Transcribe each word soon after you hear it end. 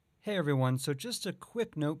Hey everyone, so just a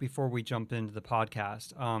quick note before we jump into the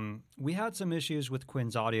podcast. We had some issues with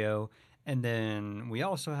Quinn's audio, and then we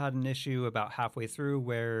also had an issue about halfway through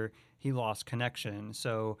where he lost connection.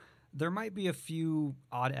 So there might be a few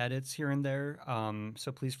odd edits here and there,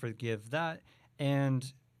 so please forgive that.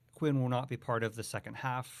 And Quinn will not be part of the second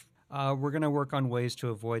half. We're going to work on ways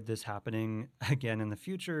to avoid this happening again in the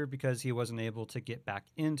future because he wasn't able to get back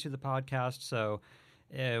into the podcast, so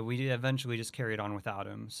we eventually just carried on without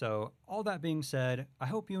him. So all that being said, I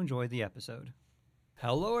hope you enjoyed the episode.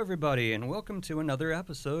 Hello, everybody, and welcome to another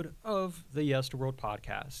episode of the Yesterworld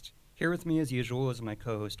podcast. Here with me, as usual, is my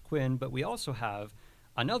co-host Quinn, but we also have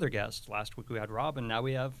another guest. Last week we had Rob, and now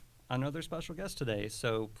we have another special guest today.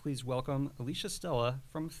 So please welcome Alicia Stella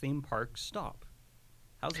from ThemeParkStop.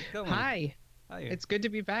 How's it going? Hi. It's good to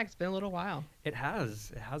be back. It's been a little while. It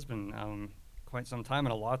has been quite some time,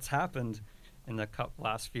 and a lot's happened in the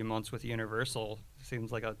last few months with Universal. It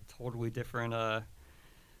seems like a totally different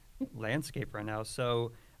landscape right now.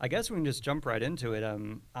 So I guess we can just jump right into it.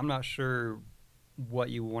 I'm not sure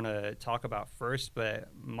what you want to talk about first, but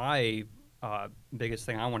my biggest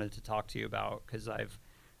thing I wanted to talk to you about, because I've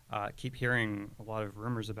keep hearing a lot of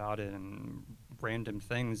rumors about it and random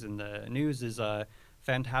things in the news, is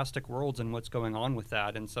Fantastic Worlds and what's going on with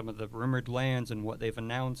that, and some of the rumored lands and what they've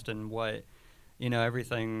announced and what,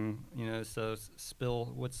 everything, so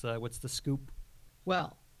spill, what's the scoop?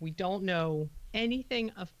 Well, we don't know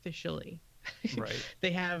anything officially. Right. They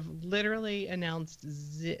have literally announced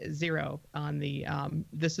zero on the,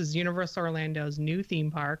 this is Universal Orlando's new theme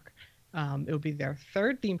park. It will be their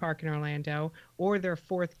third theme park in Orlando, or their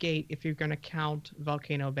fourth gate if you're going to count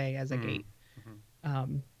Volcano Bay as a gate.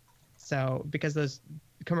 Mm-hmm. So, because those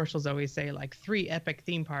commercials always say like 3 epic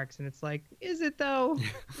theme parks, and it's like, is it though?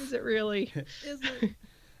 Is it really? Is it?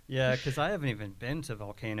 Yeah, because I haven't even been to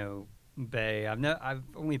Volcano Bay. I've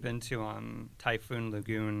only been to Typhoon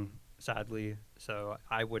Lagoon, sadly. So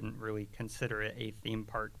I wouldn't really consider it a theme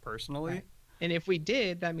park personally. Right. And if we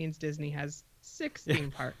did, that means Disney has 6 theme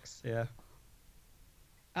parks. Yeah.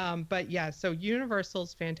 But yeah, so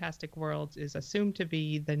Universal's Fantastic Worlds is assumed to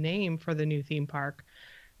be the name for the new theme park.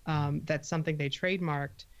 That's something they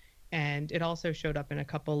trademarked, and it also showed up in a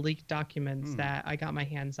couple leaked documents that I got my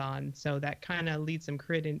hands on. So that kind of leads some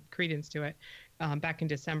credence to it. Back in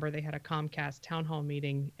December, they had a Comcast town hall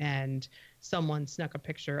meeting, and someone snuck a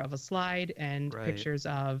picture of a slide and pictures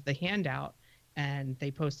of the handout, and they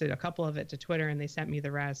posted a couple of it to Twitter, and they sent me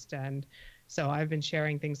the rest. And so I've been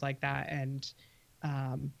sharing things like that, and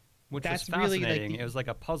which that's was fascinating. Really, it was like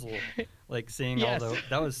a puzzle, like seeing yes.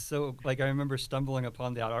 that was so, like, I remember stumbling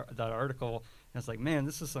upon that article, and I was like, man,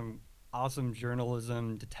 this is some awesome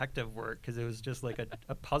journalism detective work, because it was just like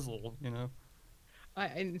a puzzle,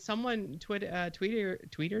 and someone tweeted.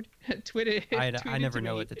 I never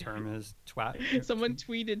know what the term is. Twat. Someone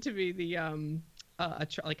tweeted to me the a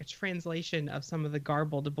translation of some of the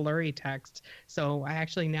garbled, blurry text. So I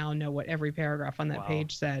actually now know what every paragraph on that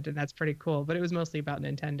page said, and that's pretty cool. But it was mostly about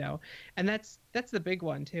Nintendo, and that's the big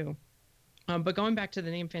one too. But going back to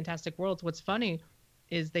the name Fantastic Worlds, what's funny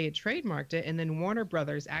is they had trademarked it, and then Warner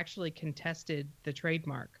Brothers actually contested the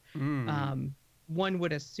trademark. One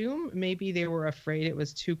would assume maybe they were afraid it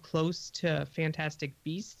was too close to Fantastic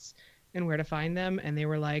Beasts and Where to Find Them, and they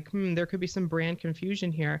were like, there could be some brand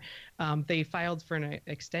confusion here. They filed for an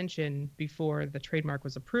extension before the trademark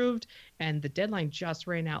was approved, and the deadline just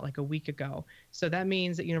ran out like a week ago. So that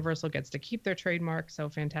means that Universal gets to keep their trademark, so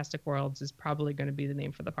Fantastic Worlds is probably going to be the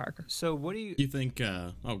name for the park. So what do you think?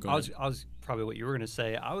 Go ahead. I was probably what you were going to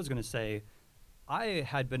say. I was going to say, I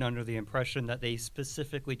had been under the impression that they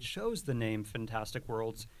specifically chose the name Fantastic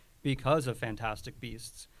Worlds because of Fantastic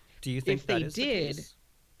Beasts. Do you think that is the case?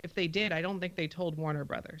 If they did, I don't think they told Warner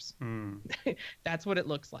Brothers. That's what it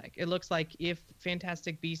looks like. It looks like if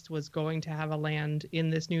Fantastic Beasts was going to have a land in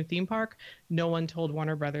this new theme park, no one told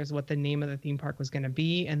Warner Brothers what the name of the theme park was going to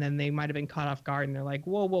be, and then they might have been caught off guard, and they're like,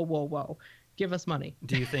 whoa, give us money.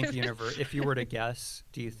 Do you think if you were to guess,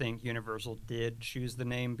 do you think Universal did choose the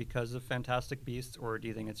name because of Fantastic Beasts, or do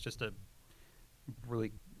you think it's just a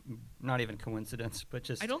really, not even coincidence, but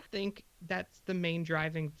just... I don't think that's the main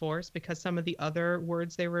driving force, because some of the other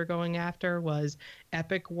words they were going after was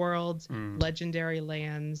epic worlds, legendary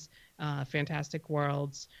lands, Fantastic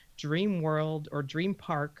Worlds, Dream World or Dream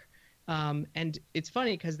Park. And it's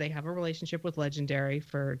funny because they have a relationship with Legendary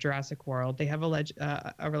for Jurassic World. They have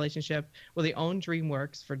a relationship, well, they own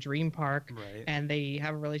DreamWorks for Dream Park, and they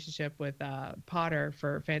have a relationship with Potter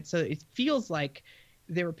for so it feels like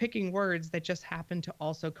they were picking words that just happen to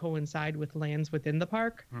also coincide with lands within the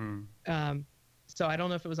park. So I don't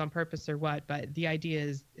know if it was on purpose or what, but the idea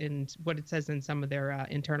is, and what it says in some of their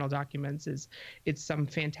internal documents is, it's some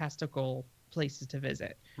fantastical places to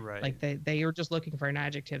visit. Right. Like they are just looking for an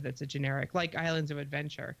adjective that's a generic, like Islands of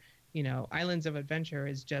Adventure. Islands of Adventure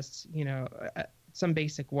is just, some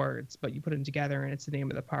basic words, but you put them together and it's the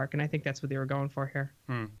name of the park. And I think that's what they were going for here.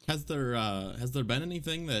 Has there been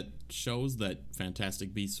anything that shows that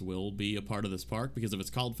Fantastic Beasts will be a part of this park? Because if it's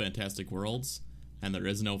called Fantastic Worlds and there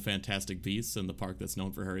is no Fantastic Beasts in the park that's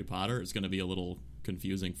known for Harry Potter, it's going to be a little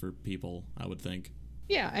confusing for people, I would think.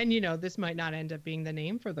 Yeah, and this might not end up being the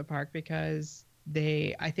name for the park because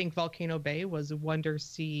I think Volcano Bay was Wonder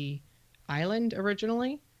Sea Island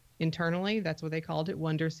originally. Internally, that's what they called it,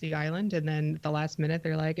 Wonder Sea Island. And then at the last minute,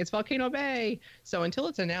 they're like, it's Volcano Bay. So until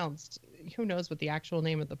it's announced, who knows what the actual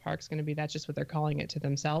name of the park's going to be. That's just what they're calling it to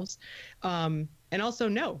themselves. And also,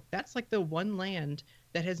 no, that's like the one land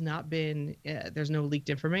that has not been, there's no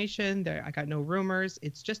leaked information. I got no rumors.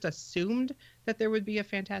 It's just assumed that there would be a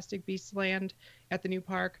Fantastic Beasts land at the new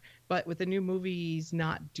park. But with the new movies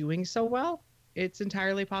not doing so well, it's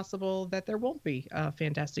entirely possible that there won't be a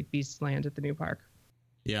Fantastic Beasts land at the new park.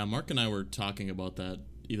 Yeah, Mark and I were talking about that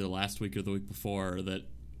either last week or the week before, that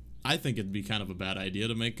I think it'd be kind of a bad idea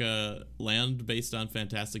to make a land based on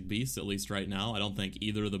Fantastic Beasts, at least right now. I don't think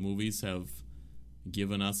either of the movies have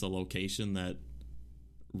given us a location that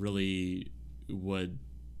really would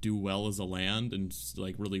do well as a land and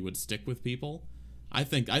like really would stick with people. I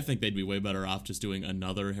think they'd be way better off just doing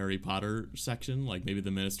another Harry Potter section, like maybe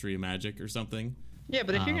the Ministry of Magic or something. Yeah,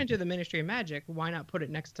 but if you're going to do the Ministry of Magic, why not put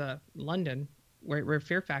it next to London? Where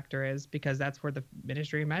Fear Factor is, because that's where the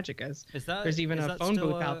Ministry of Magic is. There's even a phone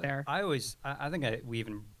booth out there. I think we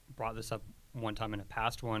even brought this up one time in a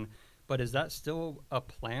past one, but is that still a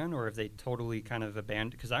plan, or have they totally kind of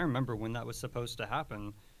abandoned? Because I remember when that was supposed to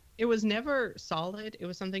happen. It was never solid. It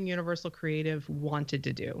was something Universal Creative wanted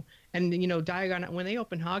to do. And, Diagon, when they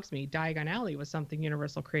opened Hogsmeade, Diagon Alley was something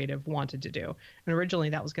Universal Creative wanted to do. And originally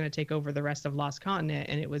that was going to take over the rest of Lost Continent.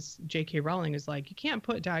 And it was J.K. Rowling was like, you can't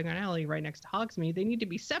put Diagon Alley right next to Hogsmeade. They need to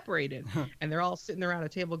be separated. And they're all sitting around a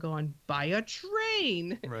table going, buy a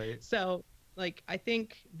train. Right. So, I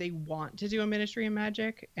think they want to do a Ministry of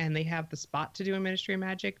Magic and they have the spot to do a Ministry of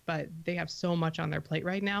Magic, but they have so much on their plate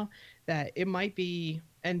right now that it might be.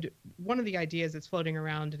 And one of the ideas that's floating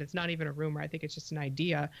around, and it's not even a rumor, I think it's just an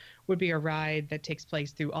idea, would be a ride that takes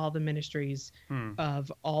place through all the ministries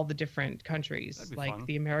of all the different countries, like fun.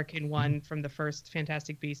 The American one from the first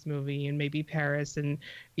Fantastic Beasts movie, and maybe Paris and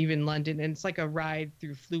even London. And it's like a ride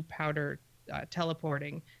through Floo powder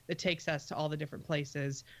teleporting that takes us to all the different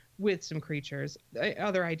places with some creatures.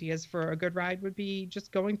 Other ideas for a good ride would be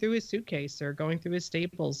just going through his suitcase or going through his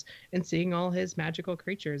stables and seeing all his magical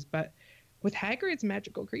creatures. But with Hagrid's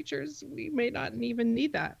magical creatures, we may not even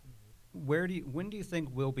need that. When do you think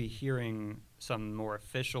we'll be hearing some more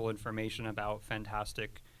official information about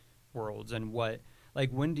Fantastic Worlds, and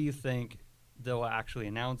when do you think they'll actually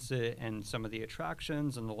announce it and some of the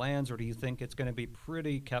attractions and the lands, or do you think it's going to be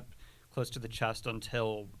pretty kept close to the chest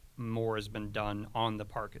until more has been done on the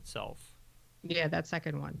park itself? Yeah, that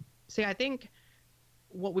second one. See, I think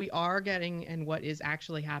what we are getting and what is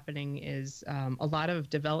actually happening is a lot of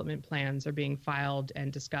development plans are being filed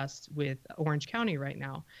and discussed with Orange County right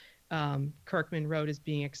now. Kirkman Road is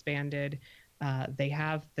being expanded. They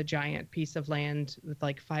have the giant piece of land with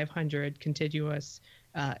like 500 contiguous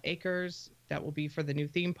acres that will be for the new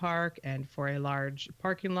theme park and for a large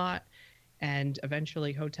parking lot and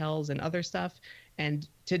eventually hotels and other stuff. And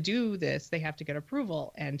to do this, they have to get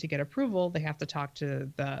approval. And to get approval, they have to talk to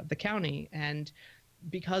the county. And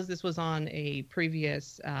because this was on a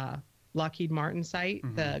previous Lockheed Martin site,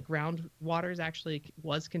 the groundwaters actually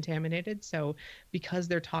was contaminated. So because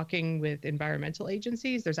they're talking with environmental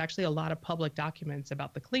agencies, there's actually a lot of public documents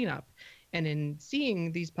about the cleanup. And in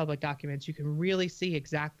seeing these public documents, you can really see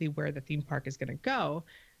exactly where the theme park is going to go,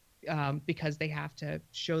 because they have to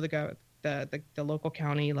show the local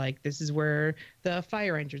county, like, this is where the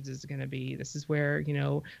fire entrance is going to be. This is where,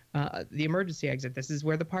 the emergency exit. This is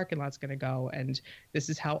where the parking lot's going to go. And this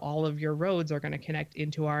is how all of your roads are going to connect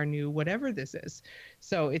into our new whatever this is.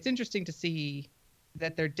 So it's interesting to see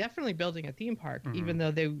that they're definitely building a theme park, even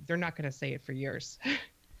though they're not going to say it for years.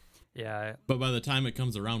 Yeah. But by the time it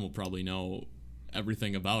comes around, we'll probably know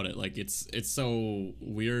everything about it. Like, it's so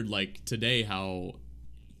weird, like, today how,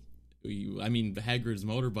 Hagrid's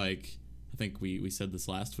motorbike, I think we said this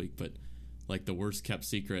last week, but like the worst kept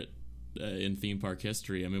secret in theme park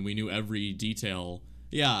history. I mean, we knew every detail.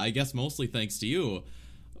 Yeah, I guess mostly thanks to you.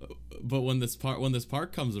 But when this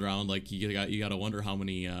park comes around, like, you got to wonder how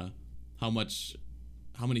many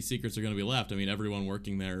secrets are going to be left. I mean, everyone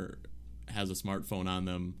working there has a smartphone on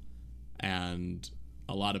them, and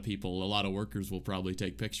a lot of workers will probably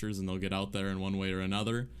take pictures and they'll get out there in one way or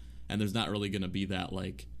another, and there's not really going to be that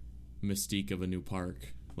like mystique of a new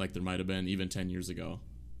park like there might have been even 10 years ago.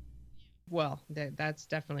 Well, that's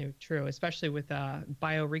definitely true, especially with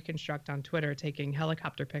BioReconstruct on Twitter taking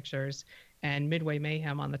helicopter pictures, and Midway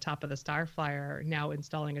Mayhem on the top of the Starflyer now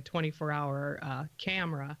installing a 24-hour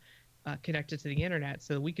camera connected to the internet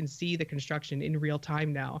so that we can see the construction in real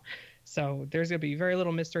time now. So there's going to be very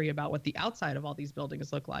little mystery about what the outside of all these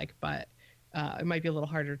buildings look like, but it might be a little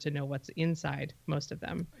harder to know what's inside most of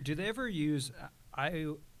them. Do they ever use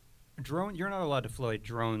drone? You're not allowed to fly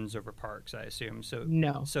drones over parks, I assume. So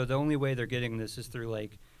no. So the only way they're getting this is through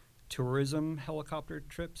like tourism helicopter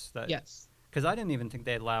trips. Yes. Because I didn't even think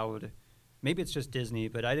they allowed. Maybe it's just Disney,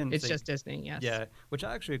 but I didn't. It's just Disney, yes. Yeah, which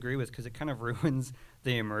I actually agree with because it kind of ruins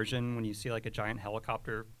the immersion when you see like a giant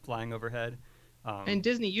helicopter flying overhead. And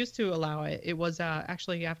Disney used to allow it. It was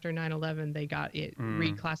actually after 9/11 they got it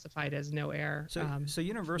reclassified as no air. So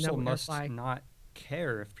Universal must not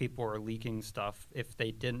care if people are leaking stuff if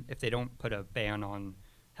they don't put a ban on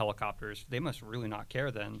helicopters. They must really not care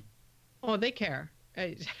then. Oh, they care.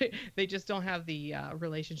 They just don't have the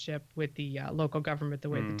relationship with the local government the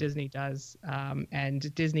way that Disney does.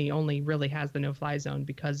 And Disney only really has the no-fly zone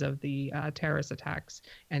because of the terrorist attacks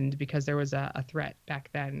and because there was a threat back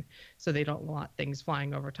then. So they don't want things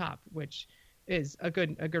flying over top, which is a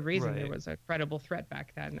good reason. Right. There was a credible threat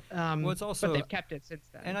back then. Well, it's also, but they've kept it since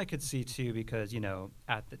then. And I could see too because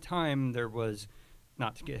at the time there was,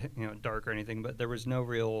 not to get dark or anything, but there was no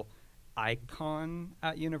real icon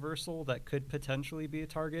at Universal that could potentially be a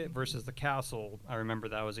target versus the castle. I remember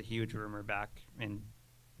that was a huge rumor back in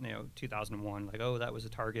 2001, like, oh, that was a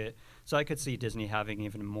target. So I could see Disney having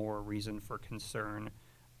even more reason for concern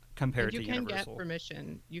compared to Universal. You can get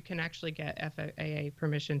permission. You can actually get FAA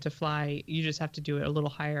permission to fly. You just have to do it a little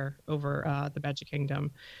higher over the Magic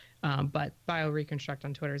Kingdom. But BioReconstruct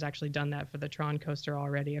on Twitter has actually done that for the Tron coaster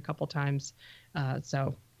already a couple times.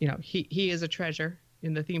 So he is a treasure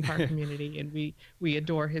in the theme park community, and we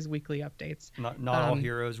adore his weekly updates. Not all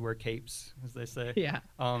heroes wear capes, as they say. Yeah.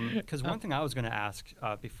 Because one thing I was going to ask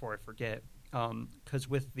before I forget, because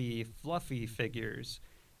with the fluffy figures,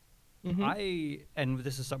 and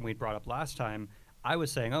this is something we brought up last time, I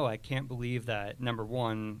was saying, I can't believe that, number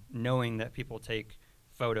one, knowing that people take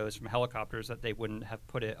photos from helicopters, that they wouldn't have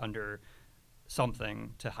put it under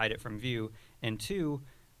something to hide it from view, and two,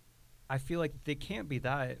 I feel like they can't be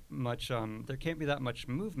that much. There can't be that much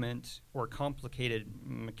movement or complicated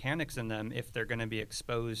mechanics in them if they're going to be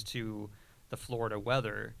exposed to the Florida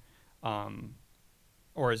weather.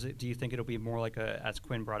 Or is it? Do you think it'll be more like as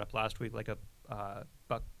Quinn brought up last week, like a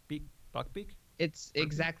buckbeak? It's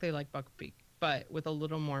exactly like buckbeak, but with a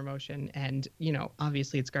little more motion. And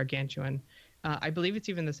obviously it's gargantuan. I believe it's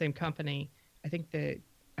even the same company.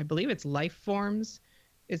 I believe it's Life Forms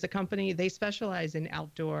is a company. They specialize in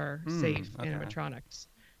outdoor safe animatronics.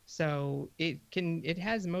 So it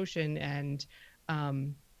has motion, and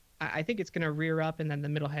I think it's going to rear up, and then the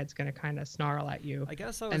middle head's going to kind of snarl at you. I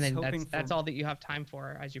guess I was hoping that's all that you have time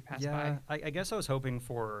for as you pass by. I guess I was hoping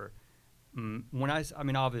for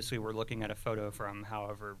obviously we're looking at a photo from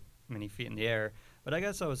however many feet in the air, but I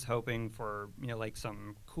guess I was hoping for like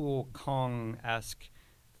some cool Kong-esque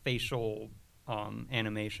facial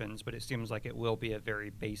animations, but it seems like it will be a very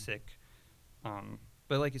basic.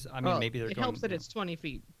 But like maybe they're. It helps that it's 20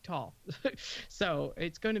 feet tall, so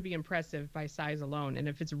it's going to be impressive by size alone. And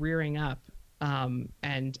if it's rearing up,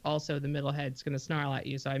 and also the middle head's going to snarl at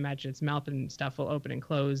you, so I imagine its mouth and stuff will open and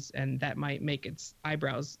close, and that might make its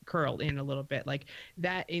eyebrows curl in a little bit. Like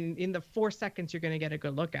that, in the 4 seconds, you're going to get a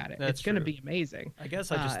good look at it. It's going to be amazing. I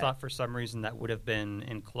guess I just thought for some reason that would have been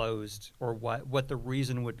enclosed, or what the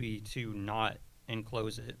reason would be to not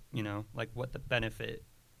enclose it. Like what the benefit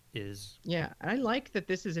is. Yeah, I like that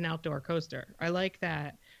this is an outdoor coaster. I like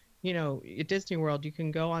that. At Disney World, you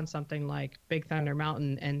can go on something like Big Thunder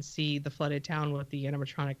Mountain and see the flooded town with the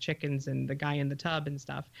animatronic chickens and the guy in the tub and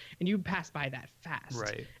stuff, and you pass by that fast.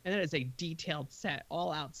 Right. And that is a detailed set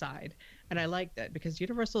all outside. And I like that because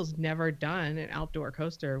Universal's never done an outdoor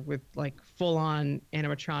coaster with like full-on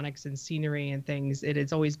animatronics and scenery and things. It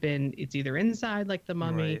has always been, it's either inside like the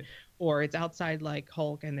Mummy, right, or it's outside like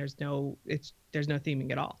Hulk, and there's no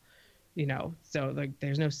theming at all. So like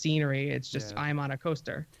there's no scenery. It's just I'm on a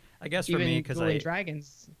coaster. I guess for me, because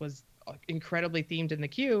Dragons was incredibly themed in the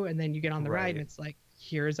queue, and then you get on the ride, and it's like,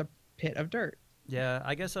 here's a pit of dirt. Yeah,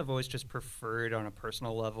 I guess I've always just preferred on a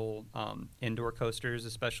personal level indoor coasters,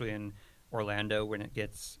 especially in Orlando when it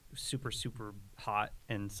gets super, super hot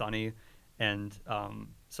and sunny. And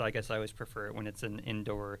so I guess I always prefer it when it's an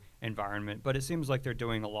indoor environment. But it seems like they're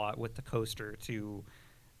doing a lot with the coaster to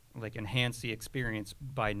like enhance the experience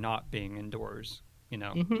by not being indoors, you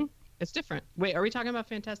know. Mm-hmm. It's different. Wait, are we talking about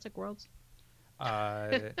Fantastic Worlds?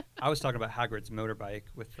 I was talking about Hagrid's motorbike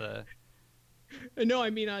with the. No, I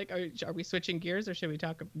mean, like, are we switching gears, or should we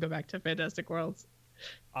go back to Fantastic Worlds?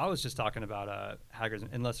 I was just talking about Hagrid's,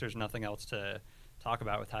 unless there's nothing else to talk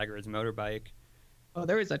about with Hagrid's motorbike. Oh,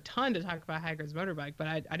 there is a ton to talk about Hagrid's motorbike, but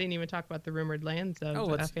I didn't even talk about the rumored lands of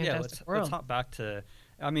Fantastic World. Let's hop back to.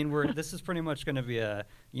 I mean, this is pretty much going to be a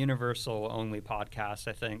Universal only podcast,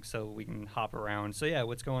 I think, so we can hop around. So yeah,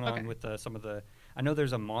 what's going on with some of the? I know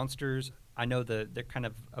there's a Monsters. I know they're kind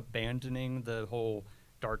of abandoning the whole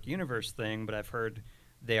Dark Universe thing, but I've heard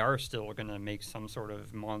they are still going to make some sort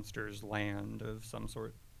of Monsters land of some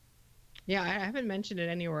sort. Yeah, I haven't mentioned it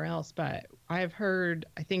anywhere else, but I've heard,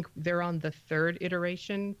 I think they're on the 3rd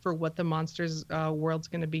iteration for what the Monsters world's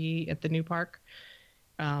going to be at the new park.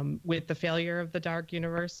 With the failure of the Dark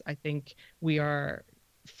Universe, I think we are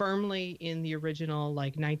firmly in the original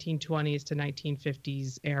like 1920s to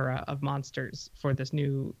 1950s era of monsters for this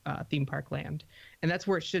new theme park land. And that's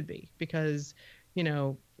where it should be, because, you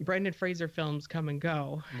know, Brendan Fraser films come and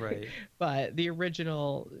go, right? But the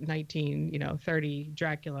original 1930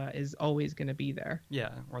 Dracula is always going to be there. Yeah,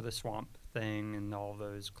 or the Swamp Thing and all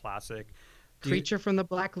those classic. Creature from the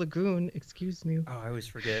Black Lagoon, excuse me. Oh, I always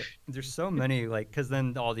forget. There's so many, like, because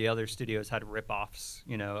then all the other studios had rip-offs,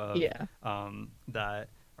 you know, of, that,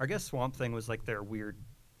 I guess Swamp Thing was like their weird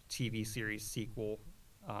TV series sequel.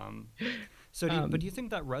 But do you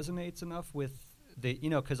think that resonates enough with the, you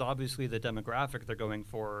know, because obviously the demographic they're going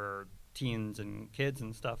for teens and kids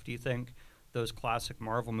and stuff. Do you think those classic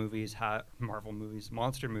monster movies have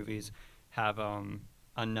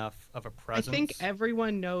enough of a presence? I think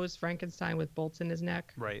everyone knows Frankenstein with bolts in his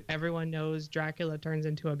neck. Right. Everyone knows Dracula turns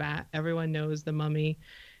into a bat. Everyone knows the Mummy,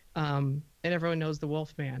 and everyone knows the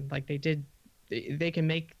Wolfman. Like they can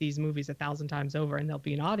make these movies 1,000 times over, and there'll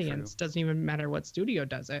be an audience. True. Doesn't even matter what studio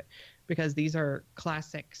does it, because these are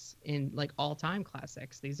classics, in like all-time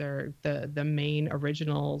classics. These are the main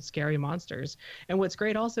original scary monsters. And what's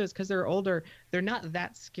great also is because they're older, they're not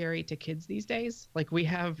that scary to kids these days. Like we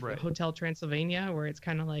have Hotel Transylvania, where it's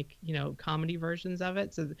kind of like, you know, comedy versions of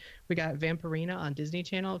it. So we got Vampirina on Disney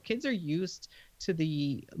Channel. Kids are used to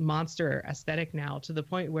the monster aesthetic now, to the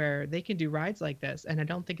point where they can do rides like this. And I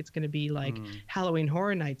don't think it's going to be like Halloween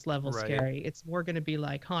Horror Nights level scary. It's more going to be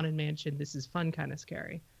like Haunted Mansion, this is fun kind of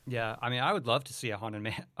scary. Yeah, I mean, I would love to see a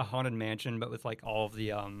haunted mansion, but with like all of the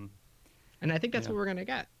And I think that's what we're gonna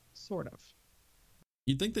get, sort of.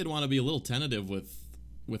 You'd think they'd want to be a little tentative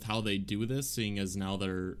with how they do this, seeing as now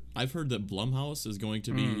I've heard that Blumhouse is going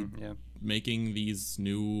to be making these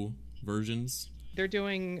new versions. They're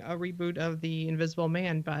doing a reboot of The Invisible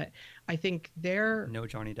Man, but I think they're no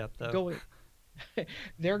Johnny Depp though.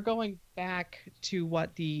 They're going back to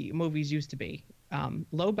what the movies used to be.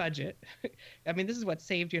 Low budget. I mean, this is what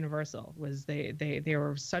saved Universal, was they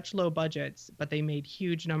were such low budgets, but they made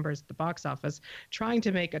huge numbers at the box office. Trying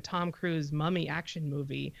to make a Tom Cruise mummy action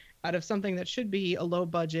movie out of something that should be a low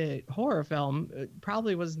budget horror film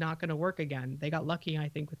probably was not going to work again. They got lucky, I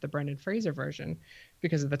think, with the Brendan Fraser version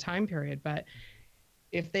because of the time period. But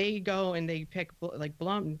if they go and they pick, like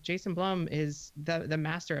Jason Blum is the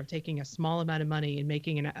master of taking a small amount of money and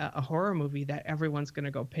making a horror movie that everyone's going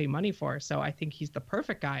to go pay money for. So I think he's the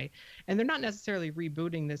perfect guy. And they're not necessarily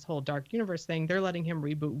rebooting this whole Dark Universe thing. They're letting him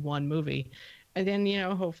reboot one movie. And then, you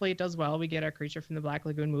know, hopefully it does well. We get a Creature from the Black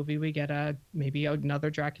Lagoon movie. We get maybe another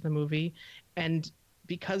Dracula movie. And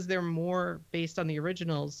because they're more based on the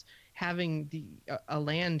originals, having a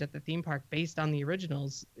land at the theme park based on the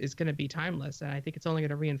originals is going to be timeless, and I think it's only going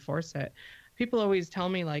to reinforce it. People always tell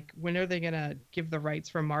me, like, when are they going to give the rights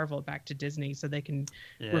for Marvel back to Disney so they can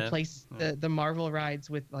replace the Marvel rides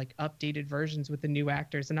with like updated versions with the new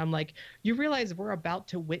actors? And I'm like, you realize we're about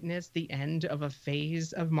to witness the end of a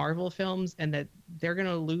phase of Marvel films, and that they're going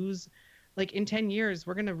to lose. Like in 10 years,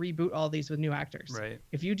 we're going to reboot all these with new actors. Right.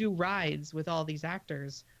 If you do rides with all these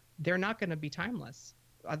actors, they're not going to be timeless.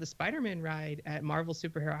 The Spider-Man ride at Marvel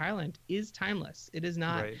Superhero Island is timeless. It is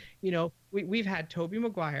not, you know, we've had Tobey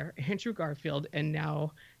Maguire, Andrew Garfield, and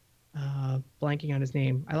now blanking on his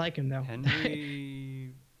name. I like him though.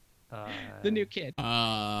 Henry, the new kid.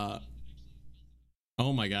 Oh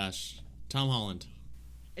my gosh, Tom Holland.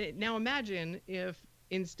 Now imagine if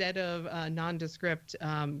instead of a nondescript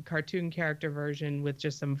cartoon character version with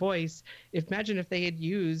just some voice, imagine if they had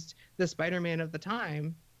used the Spider-Man of the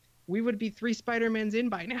time. We would be 3 Spider-Mans in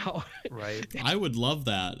by now. Right. I would love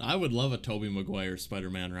that. I would love a Tobey Maguire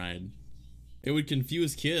Spider-Man ride. It would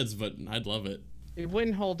confuse kids, but I'd love it. It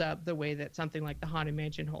wouldn't hold up the way that something like the Haunted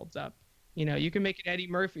Mansion holds up. You know, you can make an Eddie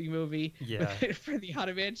Murphy movie for the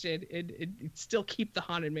Haunted Mansion and still keep the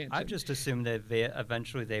Haunted Mansion. I've just assumed that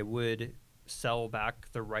eventually they would sell back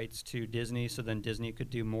the rights to Disney, so then Disney could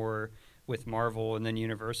do more with Marvel, and then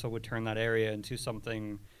Universal would turn that area into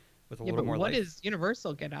something with a little more life. What does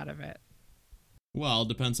Universal get out of it? Well, it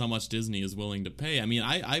depends how much Disney is willing to pay. I mean,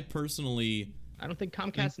 I personally... I don't think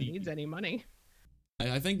Comcast needs any money.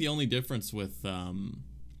 I think the only difference with...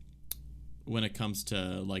 when it comes to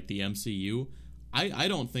like the MCU, I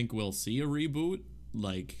don't think we'll see a reboot,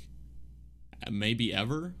 like maybe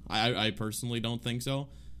ever. I personally don't think so.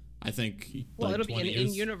 I think it'll be an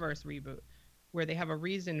in-universe reboot where they have a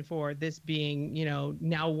reason for this being, you know,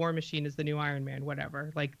 now War Machine is the new Iron Man,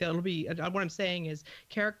 whatever. Like that'll be what I'm saying is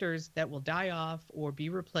characters that will die off or be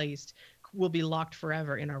replaced will be locked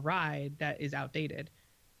forever in a ride that is outdated.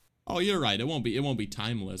 Oh, you're right. It won't be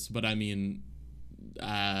timeless, but I mean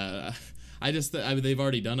they've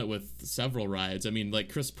already done it with several rides. I mean,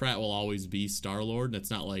 like Chris Pratt will always be Star-Lord, and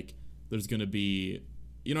it's not like there's going to be,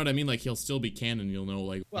 you know what I mean? Like he'll still be canon. You'll know,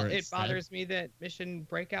 like. Well, it bothers me that Mission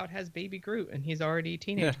Breakout has Baby Groot, and he's already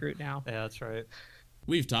teenage Groot now. Yeah, that's right.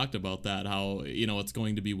 We've talked about that. How, you know, it's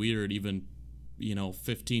going to be weird even, you know,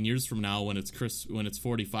 15 years from now when it's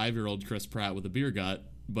 45-year-old Chris Pratt with a beer gut,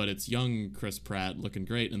 but it's young Chris Pratt looking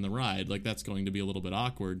great in the ride. Like that's going to be a little bit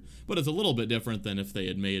awkward, but it's a little bit different than if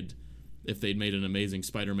they'd made an amazing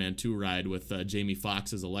Spider-Man 2 ride with Jamie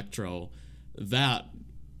Foxx as Electro. That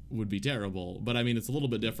would be terrible. But I mean, it's a little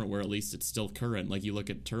bit different where at least it's still current. Like you look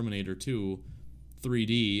at Terminator 2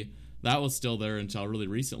 3D, that was still there until really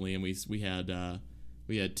recently, and we had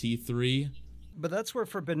T3. But that's where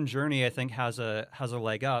Forbidden Journey, I think, has a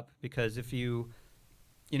leg up, because if you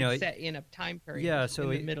know, it's set in a time period, in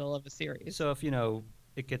the middle of a series. So if, you know,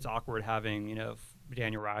 it gets awkward having, you know,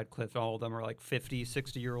 Daniel Radcliffe, all of them are like 50,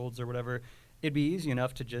 60-year-olds or whatever, it'd be easy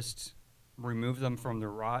enough to just remove them from the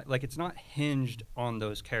ride. Like, it's not hinged on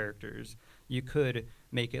those characters. You could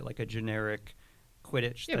make it like a generic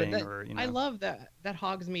Quidditch thing. Or, you know. I love that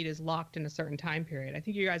Hogsmeade is locked in a certain time period. I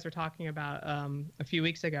think you guys were talking about a few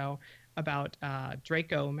weeks ago about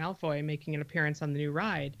Draco Malfoy making an appearance on the new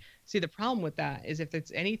ride. See, the problem with that is if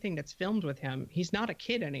it's anything that's filmed with him, he's not a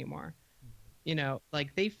kid anymore. You know,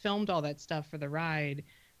 like they filmed all that stuff for the ride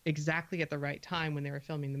exactly at the right time when they were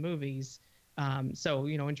filming the movies. So,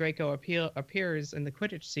 you know, when Draco appears in the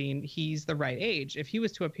Quidditch scene, he's the right age. If he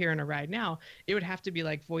was to appear in a ride now, it would have to be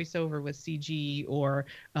like voiceover with CG or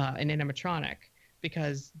an animatronic,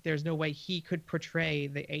 because there's no way he could portray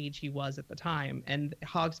the age he was at the time. And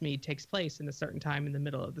Hogsmeade takes place in a certain time in the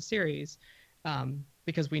middle of the series,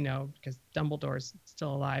 because Dumbledore's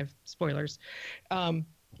still alive. Spoilers.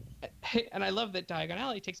 And I love that Diagon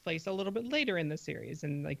Alley takes place a little bit later in the series,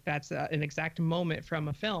 and like that's an exact moment from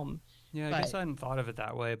a film. Yeah, I guess I hadn't thought of it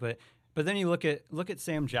that way, but then you look at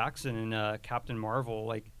Sam Jackson and Captain Marvel.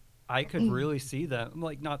 Like, I could really see them.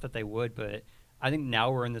 Like, not that they would, but I think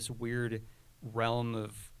now we're in this weird realm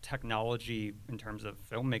of technology in terms of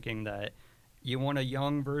filmmaking that you want a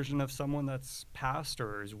young version of someone that's passed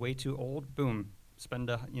or is way too old. Boom, spend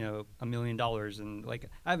 $1 million. And like,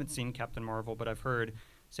 I haven't seen Captain Marvel, but I've heard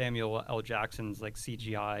Samuel L. Jackson's like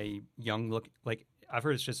CGI young look. Like, I've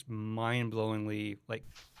heard it's just mind-blowingly like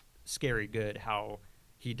scary good how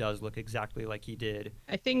he does look exactly like he did.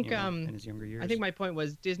 I think in his younger years. I think my point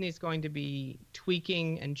was Disney's going to be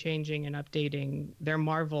tweaking and changing and updating their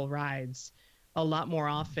Marvel rides a lot more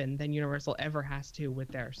often than Universal ever has to with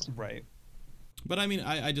theirs. Right. But I mean,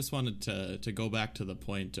 I just wanted to go back to the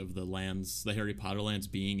point of the lands, the Harry Potter lands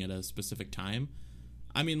being at a specific time.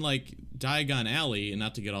 I mean, like Diagon Alley, and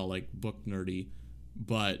not to get all like book nerdy,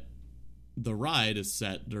 but the ride is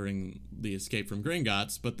set during the escape from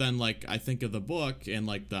Gringotts. But then, like, I think of the book, and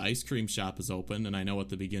like the ice cream shop is open, and I know at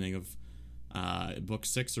the beginning of book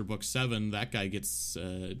 6 or book 7, that guy gets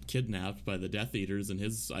kidnapped by the Death Eaters, and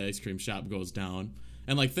his ice cream shop goes down,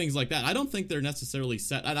 and like things like that. I don't think they're necessarily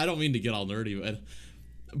set. I don't mean to get all nerdy,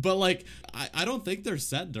 but like I don't think they're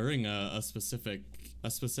set during a specific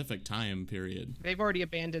time period. They've already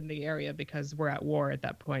abandoned the area because we're at war at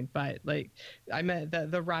that point. But like, I meant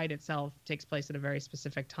the ride itself takes place at a very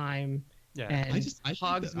specific time. Yeah, and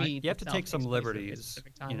Hogsmeade. You have to take some liberties,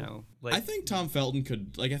 you know. Like, I think Tom Felton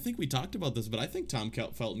could. Like, I think we talked about this, but I think Tom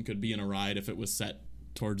Felton could be in a ride if it was set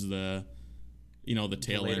towards the, the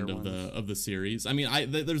tail end of the series. I mean,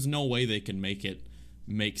 there's no way they can make it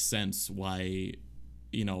make sense why,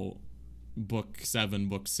 book 7,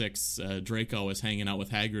 book 6, Draco is hanging out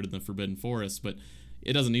with Hagrid in the Forbidden Forest, but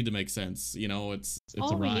it doesn't need to make sense. You know, it's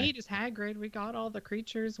all a ride. We need is Hagrid. We got all the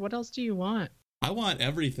creatures. What else do you want? I want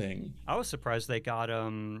everything. I was surprised they got I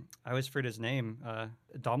always forget his name,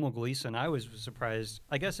 Domhnall Gleeson. I was surprised.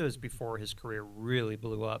 I guess it was before his career really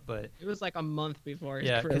blew up, but it was like a month before his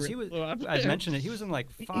career because he was. Blew up. I mentioned it. He was in like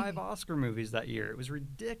 5 Oscar movies that year. It was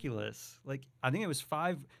ridiculous. Like I think it was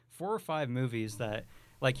 4 or 5 movies that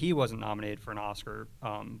like he wasn't nominated for an Oscar,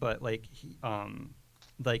 but like he,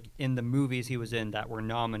 like in the movies he was in that were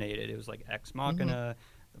nominated, it was like Ex Machina.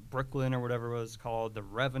 Brooklyn or whatever it was called, the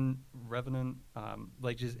Revenant,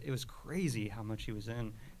 like just it was crazy how much he was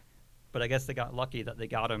in. But I guess they got lucky that they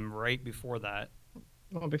got him right before that.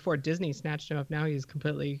 Well, before Disney snatched him up, now he's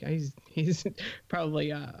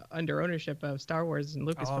probably under ownership of Star Wars and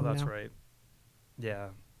Lucasfilm. Oh, that's now. right. Yeah,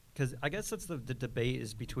 because I guess that's the debate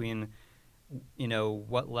is between, you know,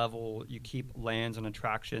 what level you keep lands and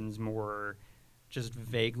attractions more just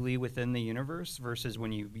vaguely within the universe versus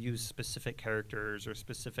when you use specific characters or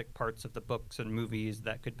specific parts of the books and movies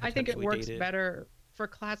that could potentially I think it works date it. better for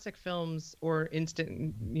classic films or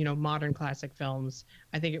instant, you know, modern classic films.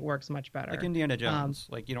 I think it works much better. Like Indiana Jones,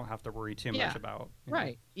 like you don't have to worry too much about.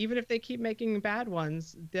 Right. Even if they keep making bad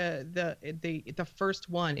ones, the first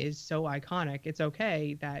one is so iconic. It's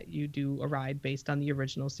okay that you do a ride based on the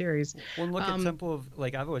original series. Well, look at Temple of,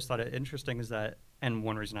 like I've always thought it interesting is that, and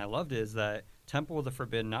one reason I loved it is that Temple of the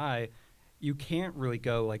Forbidden Eye, you can't really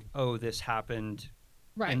go like, oh, this happened.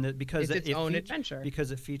 Right. Because it's its own adventure.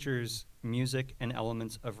 Because it features music and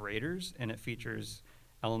elements of Raiders, and it features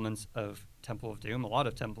elements of Temple of Doom, a lot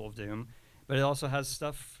of Temple of Doom, but it also has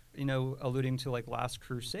stuff, you know, alluding to like Last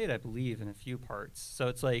Crusade, I believe, in a few parts. So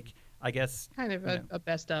it's like, I guess, kind of a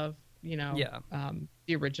best of, you know,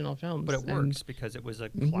 the original films. But it works because it was a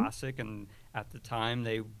classic, and at the time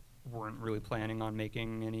they weren't really planning on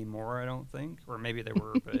making any more, I don't think, or maybe they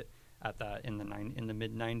were, but at that in the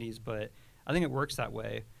mid 90s. But I think it works that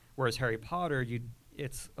way. Whereas Harry Potter,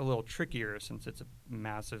 it's a little trickier since it's a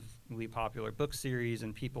massively popular book series,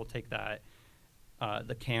 and people take that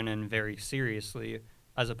the canon very seriously,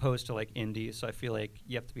 as opposed to like indie. So I feel like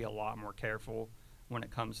you have to be a lot more careful when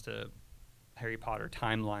it comes to Harry Potter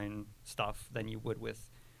timeline stuff than you would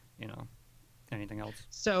with, you know, anything else.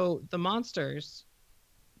 So the monsters,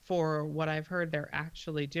 for what I've heard they're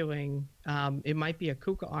actually doing, it might be a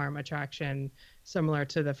Kuka Arm attraction similar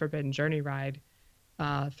to the Forbidden Journey ride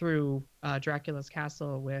through Dracula's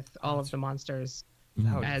castle with all of the monsters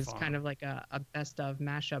as kind of like a best of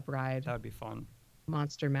mashup ride. That would be fun.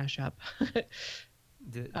 Monster mashup.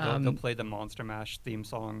 They'll play the Monster Mash theme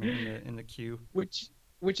song in the queue.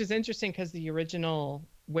 Which is interesting because the original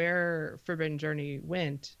where Forbidden Journey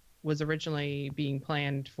went was originally being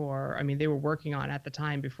planned for, I mean, they were working on at the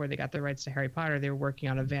time before they got the rights to Harry Potter, they were working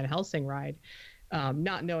on a Van Helsing ride,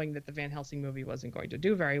 not knowing that the Van Helsing movie wasn't going to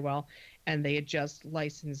do very well. And they had just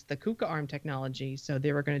licensed the Kuka Arm technology. So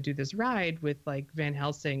they were going to do this ride with like Van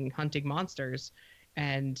Helsing hunting monsters.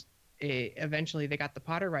 And eventually they got the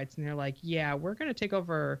Potter rights and they're like, yeah, we're going to take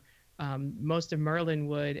over most of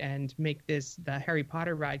Merlinwood and make this the Harry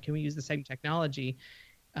Potter ride. Can we use the same technology?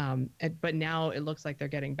 But now it looks like they're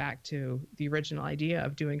getting back to the original idea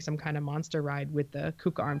of doing some kind of monster ride with the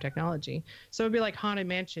Kuka Arm technology. So it'd be like Haunted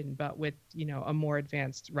Mansion, but with, you know, a more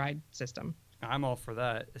advanced ride system. I'm all for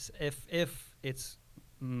that. If it's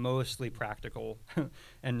mostly practical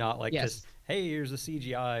and not like this, hey, here's a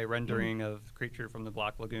CGI rendering of Creature from the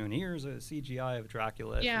Black Lagoon. Here's a CGI of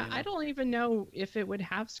Dracula. Yeah, I don't even know if it would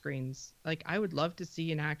have screens. Like, I would love to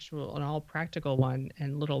see an all practical one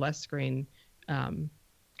and a little less screen.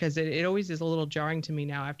 Because it always is a little jarring to me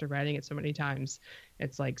now after writing it so many times.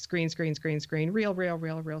 It's like screen, reel, screen.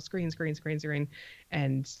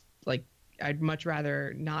 And like, I'd much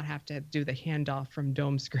rather not have to do the handoff from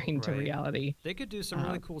dome screen to reality. They could do some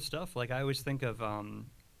really cool stuff. Like I always think of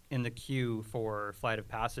in the queue for Flight of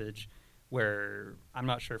Passage, where I'm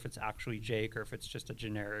not sure if it's actually Jake or if it's just a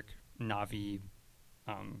generic Na'vi,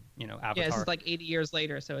 avatar. Yeah, this is like 80 years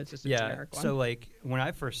later, so it's just a generic one. So like when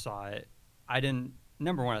I first saw it,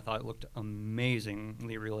 number one, I thought it looked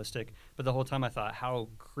amazingly realistic, but the whole time I thought, how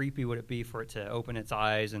creepy would it be for it to open its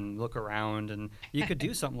eyes and look around? And you could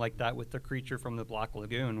do something like that with the Creature from the Black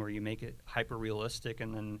Lagoon, where you make it hyper realistic,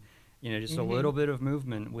 and then just a little bit of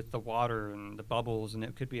movement with the water and the bubbles, and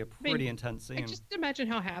it could be a pretty intense scene. Just imagine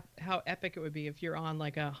how epic it would be if you're on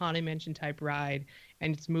like a Haunted Mansion type ride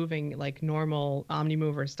and it's moving like normal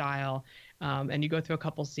Omnimover style, and you go through a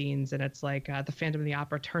couple scenes and it's like the Phantom of the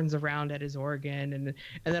Opera turns around at his organ, and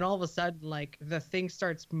then all of a sudden like the thing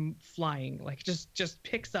starts flying, like just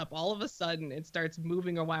picks up. All of a sudden it starts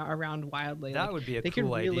moving around wildly. That would be a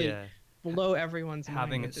cool idea. Blow everyone's mind.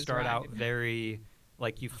 Having it start out very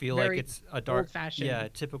Like you feel Very like it's a dark,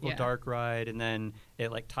 old-fashioned. typical dark ride, and then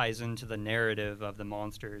it like ties into the narrative of the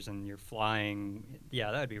monsters, and you're flying.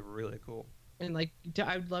 Yeah, that'd be really cool. And like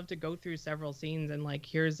I would love to go through several scenes and like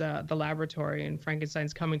here's the laboratory and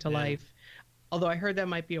Frankenstein's coming to life. Although I heard that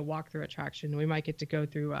might be a walkthrough attraction. We might get to go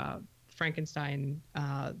through Frankenstein,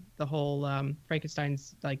 the whole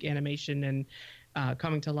Frankenstein's like animation and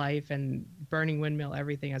coming to life and burning windmill,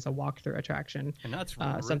 everything as a walkthrough attraction. And that's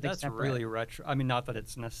that's really retro. I mean, not that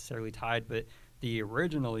it's necessarily tied, but the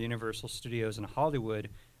original Universal Studios in Hollywood,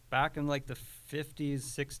 back in like the 50s,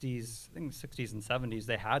 60s, I think 60s and 70s,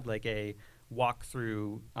 they had like a walk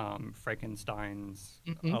through Frankenstein's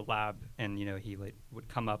lab, and he like would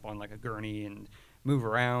come up on like a gurney and move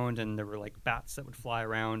around, and there were like bats that would fly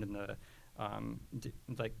around, and the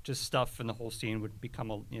like just stuff in the whole scene would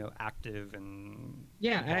become active, and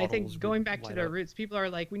and I think going back to their roots, people are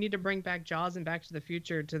like, we need to bring back Jaws and Back to the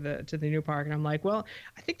Future to the new park, and I'm like, well,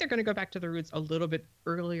 I think they're going to go back to the roots a little bit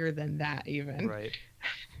earlier than that even. Right.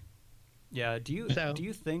 Yeah. Do you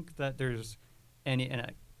think that there's any,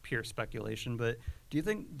 and pure speculation, but do you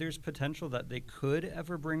think there's potential that they could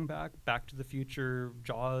ever bring Back to the Future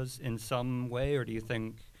Jaws in some way, or do you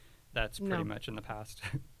think that's pretty much in the past?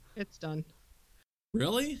 It's done.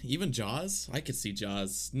 Really? Even Jaws? I could see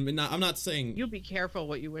Jaws. I mean, I'm not saying... You be careful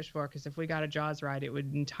what you wish for, because if we got a Jaws ride, it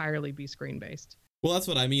would entirely be screen-based. Well, that's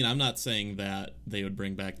what I mean. I'm not saying that they would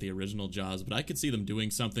bring back the original Jaws, but I could see them doing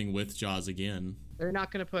something with Jaws again. They're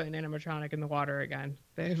not going to put an animatronic in the water again.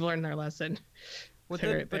 They've learned their lesson. Well,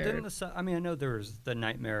 I mean, I know there was the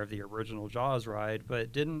nightmare of the original Jaws ride,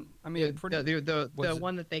 but the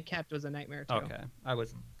one that they kept was a nightmare too. Okay, I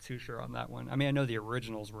wasn't too sure on that one. I mean, I know the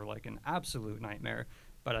originals were like an absolute nightmare,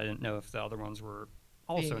 but I didn't know if the other ones were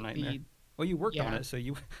also a nightmare. Well, you worked on it, so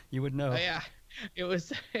you would know. Oh, yeah, it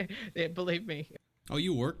was. Believe me. Oh,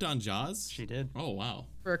 you worked on Jaws? She did. Oh, wow.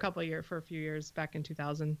 For a few years back in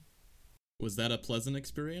 2000. Was that a pleasant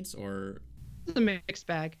experience, or? It's a mixed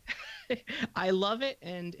bag. I love it,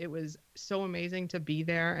 and it was so amazing to be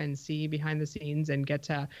there and see behind the scenes and get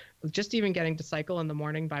to just even getting to cycle in the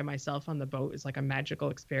morning by myself on the boat is like a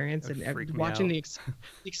magical experience. And watching the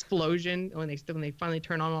explosion when they finally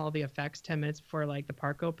turn on all the effects 10 minutes before like the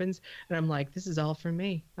park opens, and I'm like, this is all for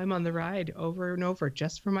me. I'm on the ride over and over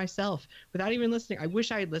just for myself without even listening. I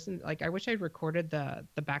wish I had listened. Like I wish I'd recorded the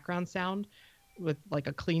background sound with like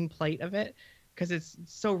a clean plate of it. Because it's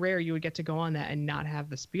so rare you would get to go on that and not have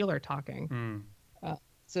the spieler talking.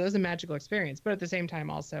 So it was a magical experience. But at the same time,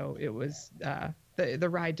 also, it was the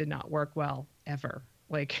ride did not work well ever.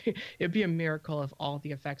 Like it'd be a miracle if all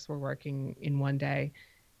the effects were working in one day,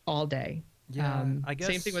 all day. Yeah, I guess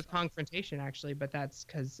same thing with Confrontation actually, but that's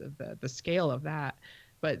because of the scale of that.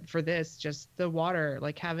 But for this, just the water,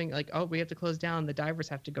 like having like, oh, we have to close down. The divers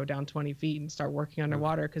have to go down 20 feet and start working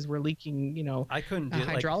underwater because we're leaking, I couldn't do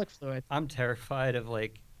hydraulic fluid. I'm terrified of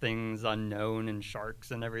like things unknown and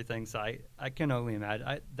sharks and everything. So I can only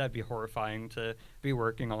imagine that'd be horrifying to be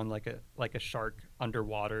working on like a shark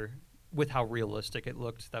underwater with how realistic it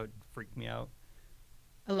looked. That would freak me out.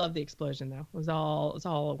 I love the explosion though. It was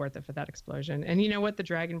all worth it for that explosion. And you know what? The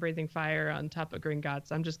dragon breathing fire on top of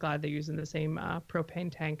Gringotts. I'm just glad they're using the same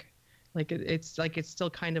propane tank. Like it's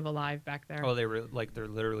still kind of alive back there. Oh, they're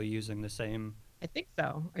literally using the same. I think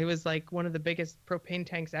so. It was like one of the biggest propane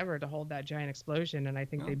tanks ever to hold that giant explosion, and I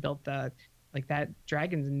think they built that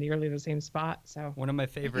dragon's in nearly the same spot. So one of my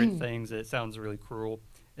favorite things. It sounds really cruel.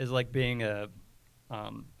 Is like being a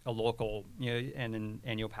local, and an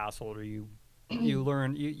annual pass holder. You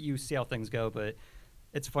learn, you see how things go, but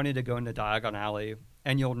it's funny to go into Diagon Alley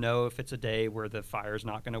and you'll know if it's a day where the fire's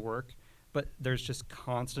not going to work, but there's just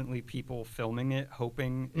constantly people filming it,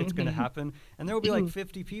 hoping it's going to happen. And there will be like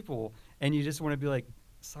 50 people and you just want to be like,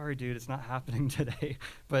 sorry, dude, it's not happening today.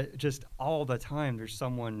 But just all the time there's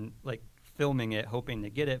someone like filming it, hoping to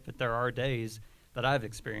get it. But there are days that I've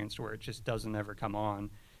experienced where it just doesn't ever come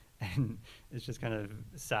on. And it's just kind of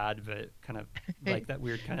sad, but kind of like that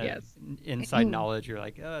weird kind of inside knowledge. You're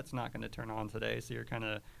like, oh, it's not going to turn on today. So you're kind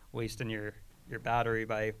of wasting your battery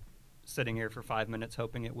by sitting here for 5 minutes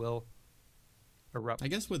hoping it will erupt. I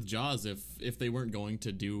guess with Jaws, if they weren't going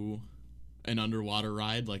to do an underwater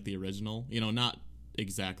ride like the original, not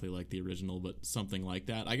exactly like the original, but something like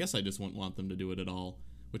that, I guess I just wouldn't want them to do it at all,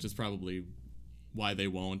 which is probably why they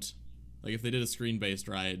won't. Like if they did a screen-based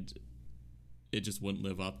ride, it just wouldn't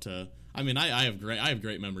live up to. I mean, I have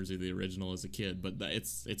great memories of the original as a kid, but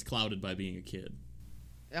it's clouded by being a kid.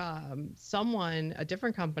 A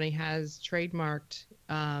different company has trademarked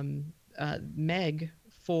Meg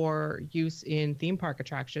for use in theme park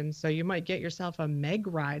attractions, so you might get yourself a Meg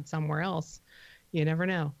ride somewhere else. You never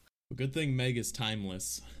know. Good thing Meg is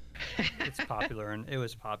timeless. It's popular, and it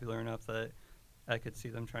was popular enough that I could see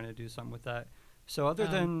them trying to do something with that. So other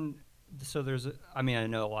than, so there's, I mean, I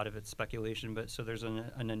know a lot of it's speculation, but so there's a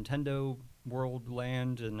Nintendo World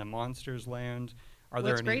land and a Monsters land. Are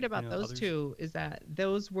there What's any, great about those others? two is that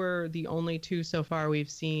those were the only two so far we've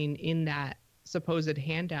seen in that supposed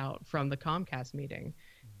handout from the Comcast meeting.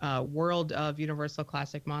 World of Universal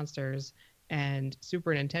Classic Monsters and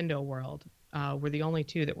Super Nintendo World were the only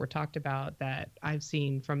two that were talked about that I've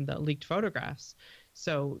seen from the leaked photographs.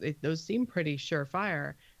 So those seem pretty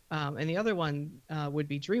surefire. And the other one would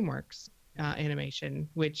be DreamWorks animation,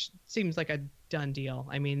 which seems like a done deal.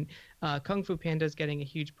 I mean, Kung Fu Panda is getting a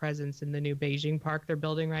huge presence in the new Beijing park they're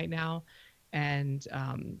building right now. And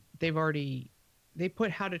they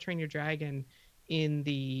put How to Train Your Dragon in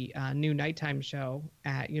the new nighttime show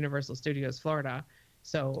at Universal Studios Florida.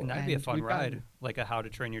 So And that'd be a fun ride, like a How to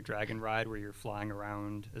Train Your Dragon ride where you're flying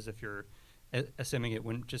around as if you're, assuming it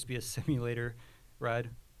wouldn't just be a simulator ride.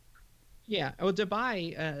 Yeah. Well,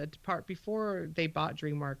 Dubai, part before they bought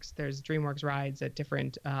DreamWorks, there's DreamWorks rides at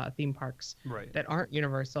different theme parks that aren't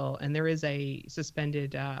Universal, and there is a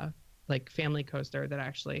suspended like family coaster that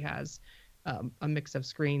actually has a mix of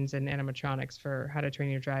screens and animatronics for How to Train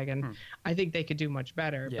Your Dragon. I think they could do much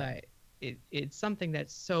better, but it's something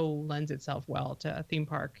that so lends itself well to theme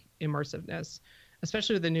park immersiveness,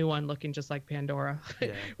 especially with the new one looking just like Pandora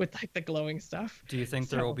with like the glowing stuff. Do you think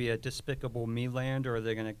there will be a Despicable Me land, or are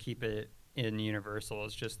they going to keep it in Universal?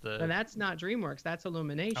 It's just the... And that's not DreamWorks, that's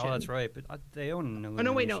Illumination. Oh, that's right, but they own Illumination, oh,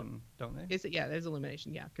 no, wait, no. Don't they? Is it? Yeah, there's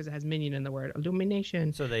Illumination, yeah, because it has Minion in the word.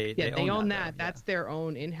 Illumination. So they own that. That's their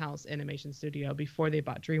own in-house animation studio before they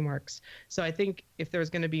bought DreamWorks. So I think if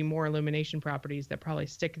there's going to be more Illumination properties, that probably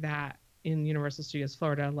stick that in Universal Studios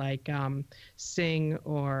Florida, like Sing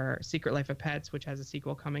or Secret Life of Pets, which has a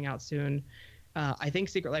sequel coming out soon. I think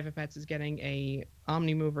Secret Life of Pets is getting a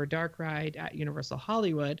Omnimover dark ride at Universal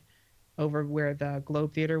Hollywood over where the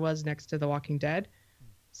Globe Theater was next to The Walking Dead.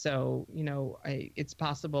 So, it's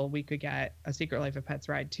possible we could get a Secret Life of Pets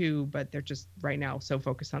ride too, but they're just right now so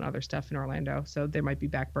focused on other stuff in Orlando. So they might be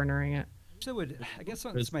backburnering it. I guess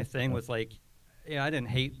that's my thing with like, I didn't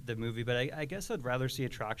hate the movie, but I guess I'd rather see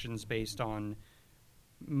attractions based on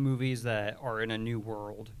movies that are in a new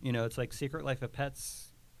world. It's like Secret Life of Pets,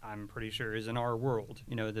 I'm pretty sure, is in our world.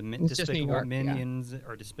 The Despicable Minions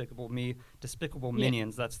or Despicable Me, Despicable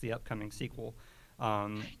Minions. That's the upcoming sequel.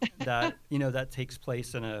 That takes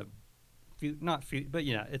place in a but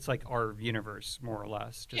it's like our universe more or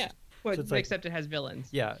less. So except it has villains.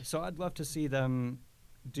 Yeah, so I'd love to see them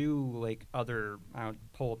do like other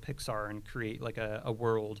pull a Pixar and create like a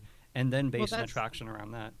world and then base an attraction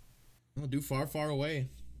around that. Well, do Far Far Away,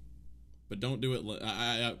 but don't do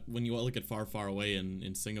it. When you look at Far Far Away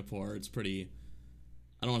in Singapore, it's pretty,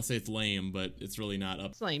 I don't want to say it's lame, but it's really not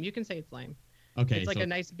up. It's lame. You can say it's lame. Okay, it's like a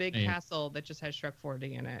nice big castle that just has Shrek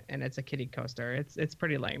 4D in it, and it's a kiddie coaster. It's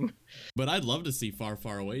pretty lame. But I'd love to see Far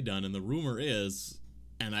Far Away done, and the rumor is,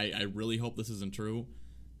 and I really hope this isn't true,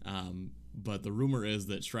 but the rumor is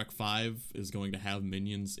that Shrek 5 is going to have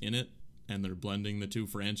Minions in it, and they're blending the two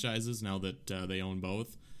franchises now that they own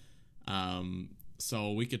both.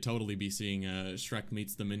 So we could totally be seeing a Shrek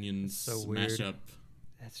meets the Minions mashup.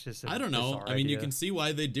 That's just I don't know. I mean, you can see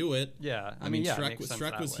why they do it. Yeah. I mean,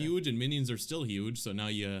 Shrek was huge, and Minions are still huge, so now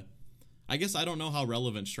I guess I don't know how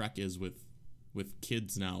relevant Shrek is with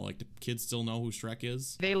kids now. Like, do kids still know who Shrek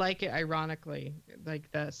is? They like it ironically.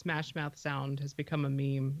 Like the Smash Mouth sound has become a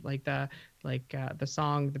meme. Like the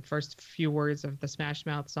song, the first few words of the Smash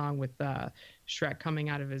Mouth song with Shrek coming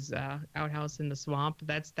out of his outhouse in the swamp.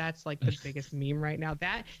 That's like the biggest meme right now.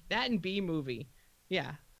 That and B movie.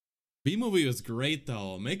 Yeah. B movie was great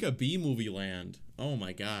though. Make a B movie land. Oh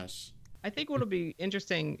my gosh. I think what'll be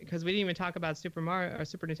interesting, because we didn't even talk about Super Mario or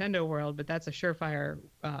Super Nintendo World, but that's a surefire.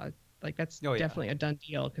 That's definitely a done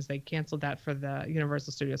deal, because they canceled that for the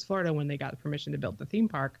Universal Studios Florida when they got permission to build the theme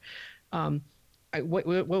park. What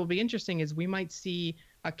will be interesting is we might see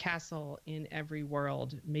a castle in every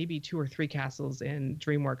world, maybe 2 or 3 castles in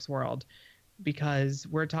DreamWorks World, because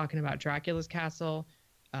we're talking about Dracula's castle,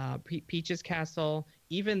 Peach's castle,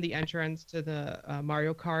 even the entrance to the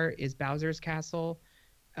Mario Kart is Bowser's castle.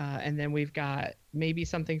 And then we've got maybe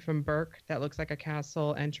something from Berk that looks like a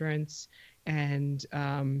castle entrance. And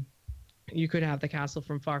you could have the castle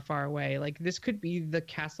from Far Far Away. Like, this could be the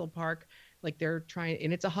castle park Like they're trying,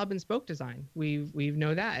 and it's a hub and spoke design. We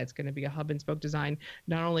know that it's going to be a hub and spoke design,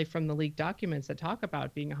 not only from the leaked documents that talk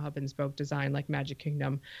about being a hub and spoke design like Magic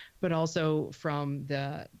Kingdom, but also from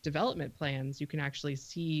the development plans. You can actually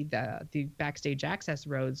see the backstage access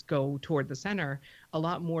roads go toward the center a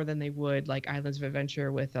lot more than they would like Islands of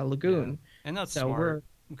Adventure with a lagoon. Yeah. And that's smart,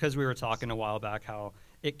 because we were talking a while back how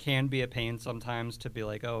it can be a pain sometimes to be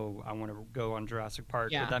like, oh, I want to go on Jurassic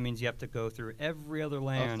Park, but that means you have to go through every other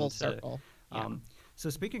land. Full circle.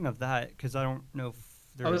 So speaking of that, because I don't know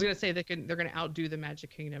if I was going to say they're going to outdo the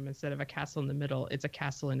Magic Kingdom. Instead of a castle in the middle, it's a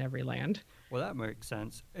castle in every land. Well, that makes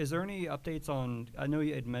sense. Is there any updates on, I know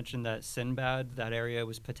you had mentioned that Sinbad, that area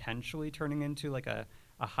was potentially turning into like a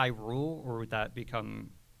Hyrule, or would that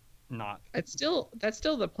become not? That's still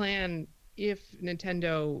the plan. If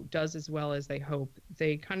Nintendo does as well as they hope.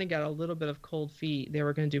 They kind of got a little bit of cold feet. They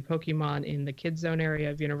were going to do Pokemon in the Kids Zone area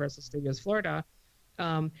of Universal Studios Florida,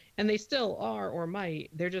 and they still are or might.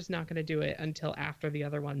 They're just not going to do it until after the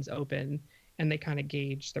other ones open, and they kind of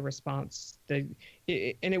gauge the response. And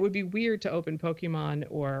it would be weird to open Pokemon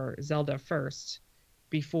or Zelda first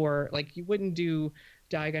before, like you wouldn't do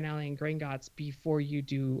Diagon Alley and Gringotts before you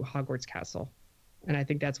do Hogwarts Castle. And I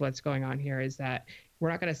think that's what's going on here, is that we're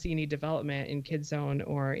not going to see any development in Kid Zone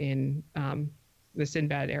or in the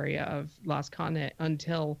Sinbad area of Lost Continent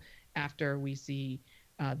until after we see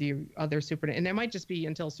the other and that might just be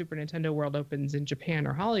until Super Nintendo World opens in Japan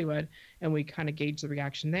or Hollywood, and we kind of gauge the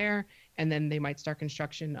reaction there, and then they might start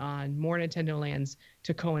construction on more Nintendo lands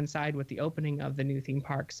to coincide with the opening of the new theme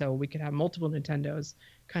park, so we could have multiple Nintendos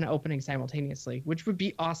kind of opening simultaneously, which would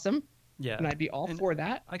be awesome. Yeah, and I'd be all for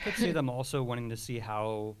that. I could see them also wanting to see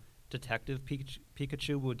how Detective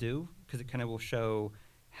Pikachu will do, because it kind of will show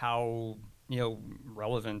how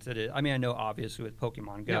relevant it is. I mean, I know obviously with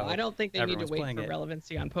Pokemon Go, no, I don't think they need to wait for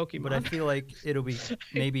relevancy on Pokemon. But I feel like it'll be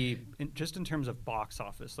maybe just in terms of box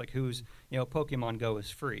office, like who's Pokemon Go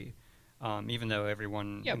is free, even though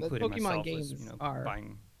everyone, including Pokemon myself, games is are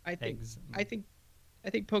buying eggs. I think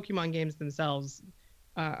Pokemon games themselves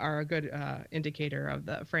are a good indicator of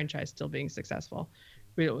the franchise still being successful.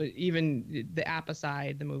 Even the app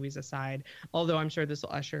aside, the movies aside, although I'm sure this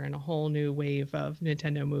will usher in a whole new wave of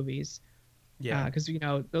Nintendo movies. Yeah, because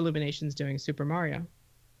Illumination's doing Super Mario.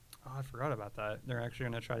 Oh, I forgot about that. They're actually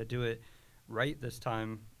going to try to do it right this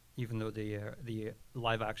time, even though the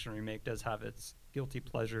live action remake does have its guilty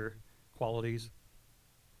pleasure qualities.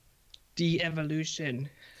 De-evolution.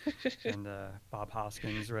 And Bob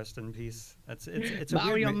Hoskins, rest in peace. It's a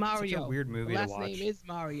Mario. Such a weird movie the to watch. Last name is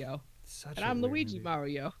Mario. And I'm Luigi movie.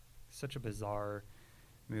 Mario. Such a bizarre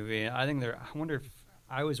movie. I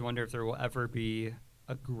always wonder if there will ever be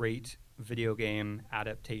a great video game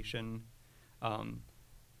adaptation,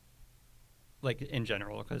 like in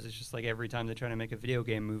general, because it's just like every time they try to make a video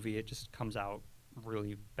game movie, it just comes out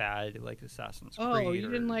really bad, like Assassin's Creed. Oh, you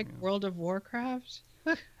didn't like World of Warcraft?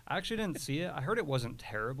 I actually didn't see it. I heard it wasn't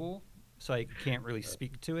terrible, so I can't really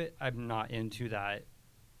speak to it. I'm not into that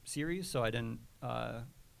series, so I didn't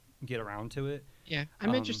get around to it. Yeah,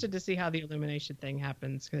 I'm interested to see how the Illumination thing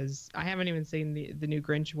happens, because I haven't even seen the new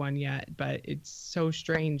Grinch one yet, but it's so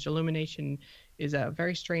strange. Illumination is a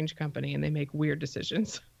very strange company, and they make weird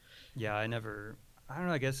decisions. Yeah, I don't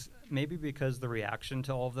know, I guess maybe because the reaction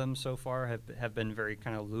to all of them so far have been very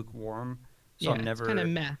kind of lukewarm. So I'm never... it's kind of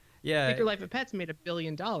meh. Yeah. Secret Life of Pets made $1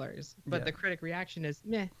 billion, but the critic reaction is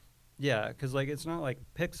meh. Yeah, because like it's not like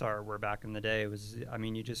Pixar, where back in the day it was, I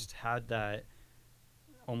mean, you just had that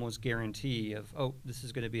almost guarantee of, oh, this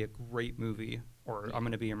is going to be a great movie, or I'm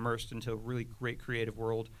going to be immersed into a really great creative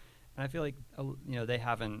world. And I feel like they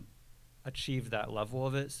haven't achieved that level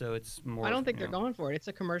of it, so it's more... I don't think they're going for it. It's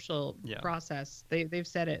a commercial process. They've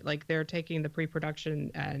said it, like they're taking the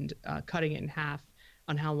pre-production and cutting it in half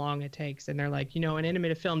on how long it takes, and they're like, an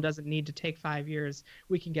animated film doesn't need to take 5 years.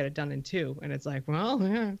 We can get it done in 2. And it's like, well,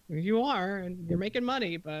 yeah, you are, and you're making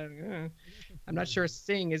money, but I'm not sure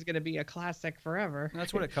Sing is going to be a classic forever.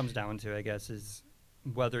 That's what it comes down to, I guess, is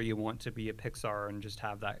whether you want to be a Pixar and just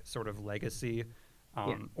have that sort of legacy,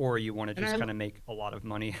 or you want to just kind of make a lot of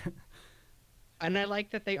money. And I like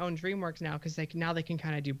that they own DreamWorks now, because they can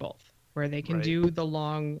kind of do both, where they can do the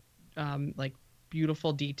long, like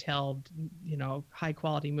beautiful, detailed, high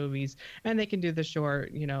quality movies, and they can do the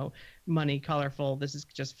short, money, colorful, this is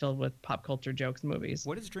just filled with pop culture jokes movies.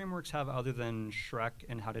 What does DreamWorks have other than Shrek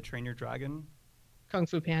and How to Train Your Dragon? Kung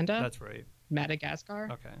Fu Panda. That's right. Madagascar.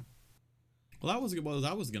 Okay. Well, that was what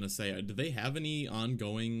I was gonna say. Do they have any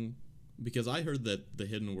ongoing? Because I heard that The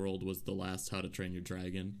Hidden World was the last How to Train Your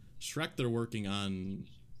Dragon. Shrek they're working on.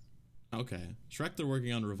 Okay, Shrek they're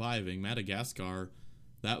working on reviving. Madagascar,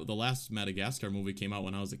 The last Madagascar movie came out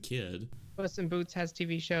when I was a kid. Puss in Boots has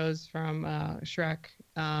TV shows from Shrek,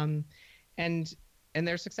 and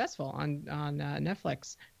they're successful on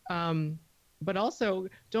Netflix. But also,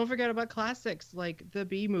 don't forget about classics like the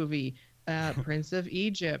Bee Movie, Prince of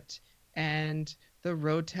Egypt, and The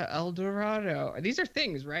Road to El Dorado. These are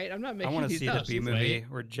things, right? I'm not making these up. I want to see the Bee Movie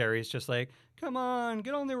where Jerry's just like, "Come on,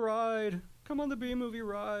 get on the ride. Come on the Bee Movie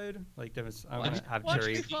ride." Like, I want to have Jerry walking around. Watch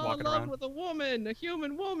me fall in love with a woman, a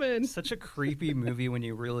human woman. Such a creepy movie when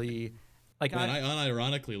you really like. Man, I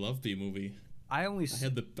unironically love Bee Movie. I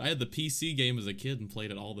had the PC game as a kid and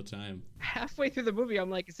played it all the time. Halfway through the movie, I'm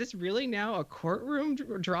like, is this really now a courtroom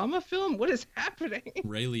drama film? What is happening?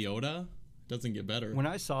 Ray Liotta? Doesn't get better. When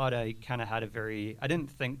I saw it, I kind of had I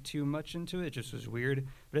didn't think too much into it. It just was weird.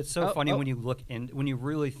 But it's so funny when you when you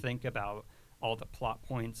really think about all the plot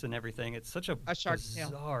points and everything. It's such a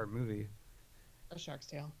bizarre movie. A Shark's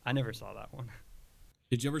Tale. I never saw that one.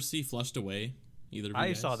 Did you ever see Flushed Away? Either of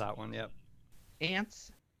you guys? Saw that one, yep.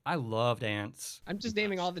 Ants? I loved Ants. I'm just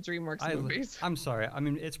naming all the DreamWorks movies. I'm sorry. I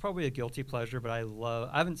mean, it's probably a guilty pleasure, but I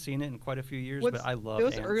haven't seen it in quite a few years, but I love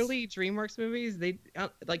those Ants. Early DreamWorks movies. They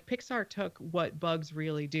like Pixar took what bugs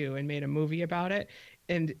really do and made a movie about it,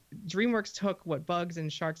 and DreamWorks took what bugs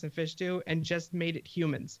and sharks and fish do and just made it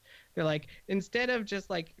humans. They're like, instead of just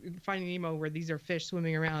like Finding Nemo where these are fish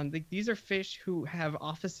swimming around, like these are fish who have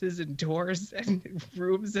offices and doors and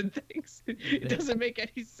rooms and things. It doesn't make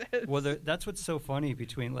any sense. Well, that's what's so funny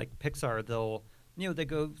between like Pixar.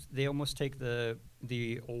 They almost take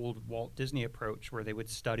the old Walt Disney approach where they would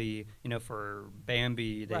study, for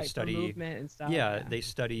Bambi, they study movement and stuff. Yeah, they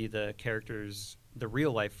study the characters, the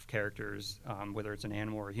real life characters, whether it's an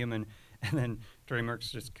animal or a human. And then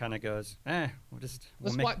DreamWorks just kind of goes,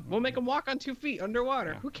 we'll make them walk on 2 feet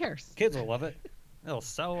underwater. Yeah. Who cares? Kids will love it. It'll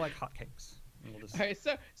sell like hotcakes. All right,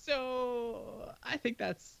 so I think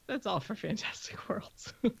that's all for Fantastic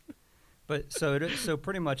Worlds. But so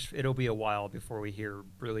pretty much it'll be a while before we hear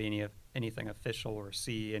really anything official or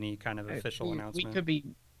see any kind of official announcement. We could be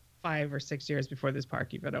 5 or 6 years before this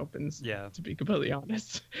park even opens. Yeah. To be completely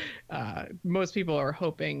honest, most people are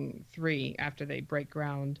hoping 3 after they break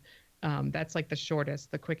ground. That's like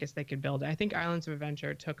the quickest they could build it. I think Islands of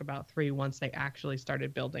Adventure took about 3 once they actually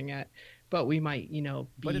started building it, but we might,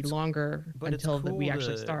 be longer until we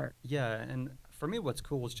actually start. Yeah, and for me, what's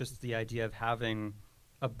cool is just the idea of having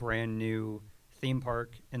a brand new theme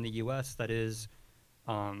park in the U.S. that is,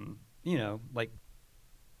 like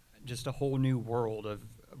just a whole new world of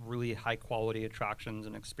really high quality attractions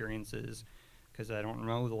and experiences. Because I don't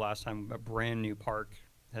know the last time a brand new park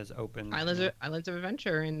has opened. Islands of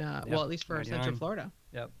Adventure in at least for Central Florida.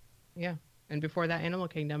 Yep. Yeah, and before that, Animal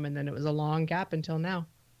Kingdom, and then it was a long gap until now.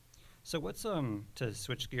 So what's to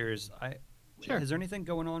switch gears? Sure. Is there anything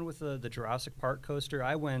going on with the Jurassic Park coaster?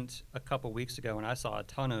 I went a couple weeks ago and I saw a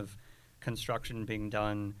ton of construction being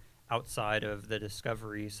done outside of the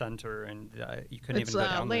Discovery Center, and you couldn't even go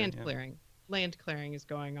down land there. clearing. Land clearing is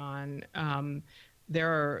going on.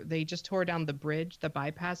 They just tore down the bridge, the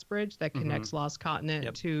bypass bridge that connects Lost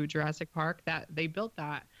Continent to Jurassic Park. That they built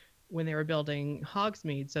that when they were building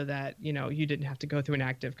Hogsmeade, so that you didn't have to go through an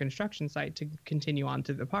active construction site to continue on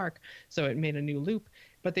to the park. So it made a new loop.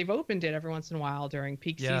 But they've opened it every once in a while during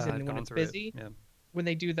peak season when it's busy. Yeah. When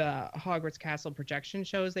they do the Hogwarts Castle projection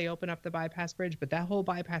shows, they open up the bypass bridge. But that whole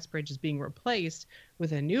bypass bridge is being replaced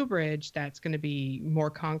with a new bridge that's going to be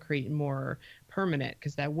more concrete and more permanent,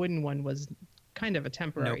 because that wooden one was kind of a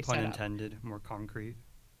temporary setup. No pun intended. More concrete.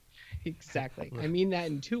 Exactly. I mean that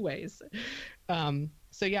in 2 ways.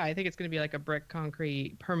 So yeah, I think it's going to be like a brick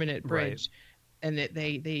concrete permanent bridge. Right. And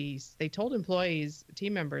they told employees,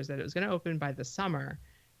 team members, that it was going to open by the summer.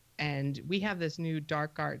 And we have this new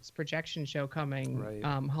dark arts projection show coming.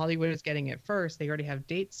 Right. Hollywood is getting it first. They already have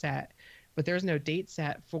dates set, but there's no date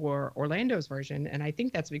set for Orlando's version. And I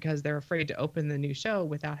think that's because they're afraid to open the new show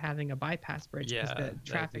without having a bypass bridge, because the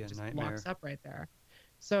traffic just locks up right there.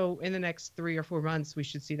 So in the next 3 or 4 months, we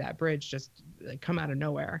should see that bridge just come out of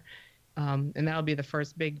nowhere. And that'll be the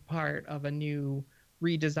first big part of a new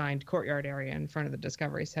redesigned courtyard area in front of the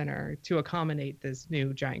Discovery Center to accommodate this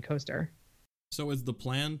new giant coaster. So is the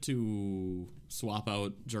plan to swap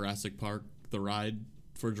out Jurassic Park, the ride,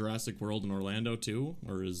 for Jurassic World in Orlando too?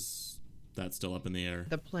 Or is that still up in the air?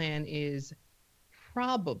 The plan is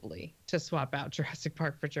probably to swap out Jurassic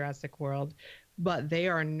Park for Jurassic World, but they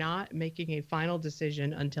are not making a final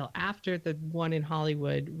decision until after the one in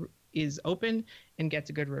Hollywood is open and gets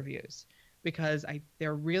good reviews, because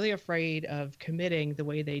they're really afraid of committing the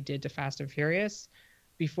way they did to Fast and Furious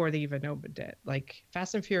before they even opened it. Like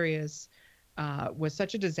Fast and Furious was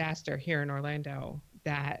such a disaster here in Orlando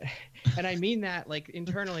that, and I mean that like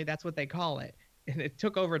internally, that's what they call it. And it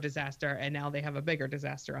took over disaster, and now they have a bigger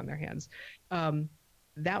disaster on their hands.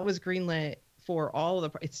 That was greenlit for all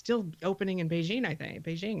of the. It's still opening in Beijing, I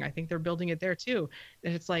think. I think they're building it there too.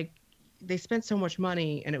 And it's like they spent so much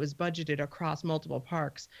money, and it was budgeted across multiple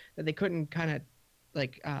parks that they couldn't kind of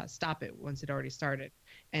stop it once it already started.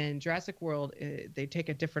 And Jurassic World, they take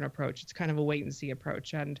a different approach. It's kind of a wait and see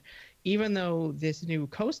approach. And even though this new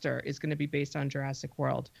coaster is going to be based on Jurassic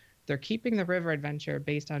World, they're keeping the river adventure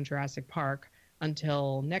based on Jurassic Park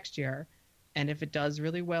until next year. And if it does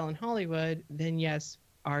really well in Hollywood, then yes,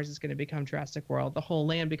 ours is going to become Jurassic World. The whole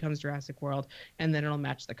land becomes Jurassic World, and then it'll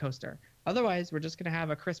match the coaster. Otherwise, we're just going to have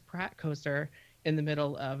a Chris Pratt coaster in the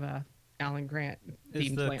middle of Alan Grant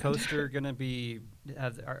themed Is the land. coaster going to be,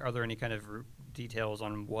 are there any kind of details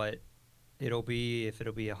on what it'll be, if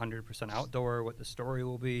it'll be 100% outdoor, what the story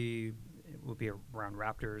will be? It will be around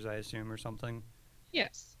raptors, I assume, or something?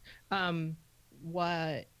 Yes.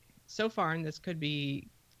 What so far, and this could be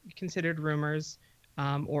considered rumors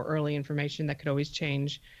or early information that could always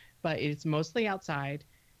change, but it's mostly outside,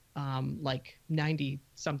 like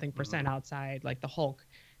 90-something% outside, like the Hulk,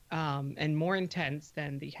 and more intense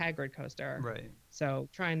than the Hagrid coaster. Right. So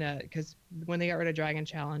because when they got rid of Dragon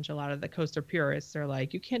Challenge, a lot of the coaster purists are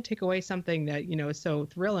like, you can't take away something that, is so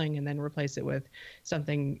thrilling and then replace it with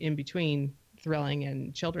something in between thrilling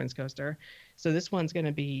and children's coaster. So this one's going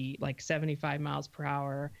to be like 75 miles per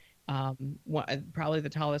hour. Probably the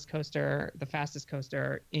tallest coaster, the fastest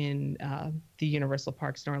coaster in the Universal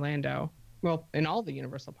Parks in Orlando. Well, in all the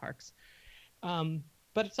Universal Parks.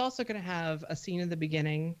 But it's also going to have a scene in the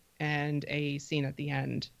beginning and a scene at the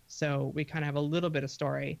end. So we kind of have a little bit of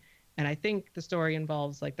story. And I think the story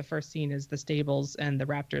involves, like, the first scene is the stables and the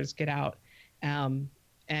raptors get out.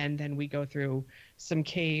 And then we go through some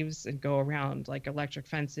caves and go around, like, electric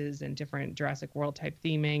fences and different Jurassic World type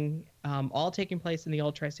theming, all taking place in the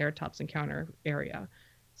old Triceratops encounter area.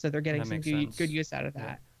 So they're getting some good use out of that.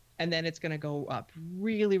 Yeah. And then it's going to go up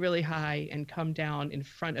really, really high and come down in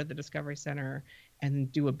front of the Discovery Center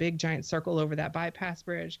and do a big giant circle over that bypass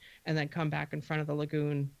bridge, and then come back in front of the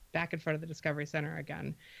lagoon, back in front of the Discovery Center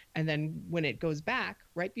again. And then when it goes back,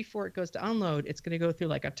 right before it goes to unload, it's going to go through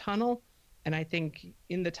like a tunnel. And I think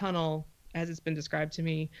in the tunnel, as it's been described to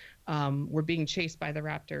me, we're being chased by the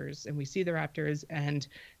raptors, and we see the raptors, and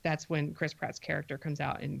that's when Chris Pratt's character comes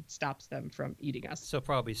out and stops them from eating us. So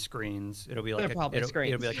probably screens. It'll be like it'll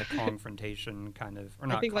be like a confrontation kind of, or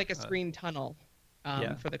not. I think like a screen tunnel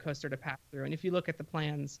for the coaster to pass through. And if you look at the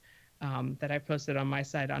plans that I posted on my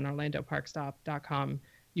site on OrlandoParkStop.com,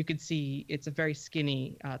 you could see it's a very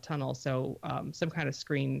skinny tunnel. So some kind of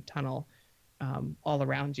screen tunnel all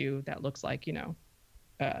around you that looks like,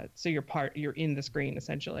 so you're in the screen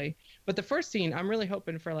essentially. But the first scene, I'm really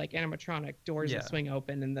hoping for like animatronic doors that swing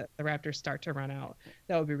open and the raptors start to run out.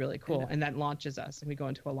 That would be really cool. And that launches us and we go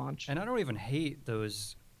into a launch. And I don't even hate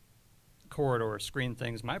those corridor screen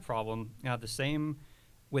things. My problem, the same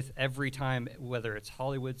with every time, whether it's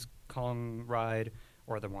Hollywood's Kong ride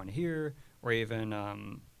or the one here or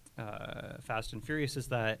even Fast and Furious, is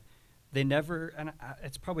that they never, and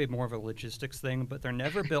it's probably more of a logistics thing, but they're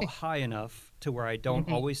never built high enough to where I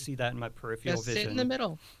don't always see that in my peripheral vision. Just sit in the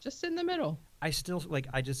middle. Just sit in the middle. I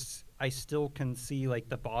still can see like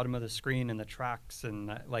the bottom of the screen and the tracks,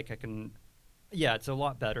 and like I can, it's a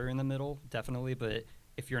lot better in the middle, definitely. But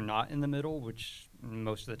if you're not in the middle, which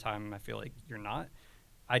most of the time I feel like you're not,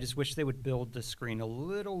 I just wish they would build the screen a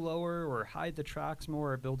little lower or hide the tracks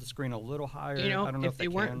more or build the screen a little higher. I don't know if they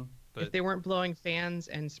can. But if they weren't blowing fans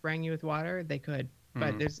and spraying you with water, they could.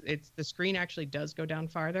 But the screen actually does go down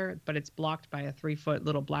farther, but it's blocked by a 3-foot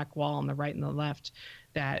little black wall on the right and the left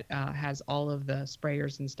that has all of the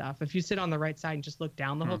sprayers and stuff. If you sit on the right side and just look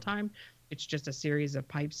down the whole time, it's just a series of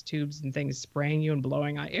pipes, tubes, and things spraying you and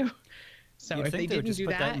blowing at you. So if they didn't do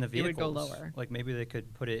that, it would go lower. Like maybe they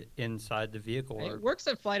could put it inside the vehicle. It works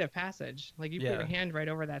at Flight of Passage. Like you put your hand right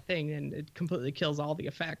over that thing and it completely kills all the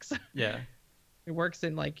effects. Yeah. It works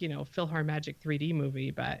in like, PhilharMagic 3D movie,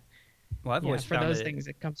 but I've always for found those things,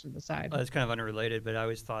 it comes from the side. It's kind of unrelated, but I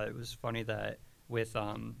always thought it was funny that with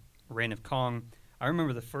Reign of Kong, I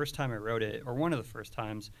remember the first time I rode it, or one of the first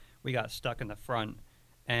times, we got stuck in the front,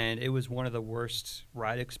 and it was one of the worst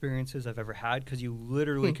ride experiences I've ever had because you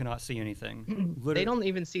literally cannot see anything. They don't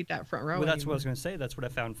even seat that front row. Well, that's what I was going to say. That's what I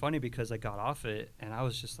found funny because I got off it, and I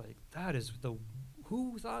was just like,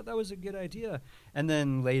 who thought that was a good idea? And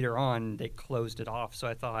then later on, they closed it off. So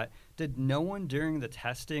I thought, did no one during the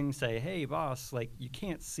testing say, hey, boss, like, you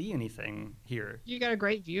can't see anything here? You got a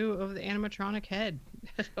great view of the animatronic head.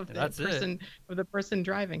 of the That's person of the person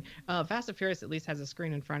driving. Fast and Furious at least has a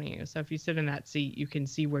screen in front of you, so if you sit in that seat, you can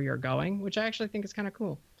see where you're going, which I actually think is kind of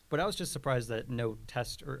cool. But I was just surprised that no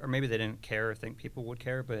test, or maybe they didn't care or think people would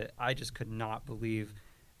care, but I just could not believe.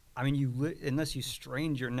 I mean, unless you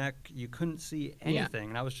strained your neck, you couldn't see anything,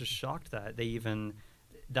 and I was just shocked that that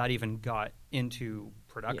even got into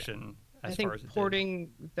production. As far as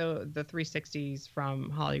porting the 360s from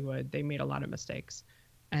Hollywood, they made a lot of mistakes,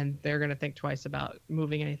 and they're going to think twice about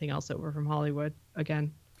moving anything else over from Hollywood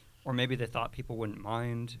again. Or maybe they thought people wouldn't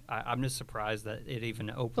mind. I'm just surprised that it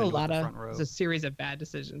even opened with the front row. It's a series of bad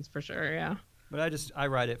decisions for sure, yeah. But I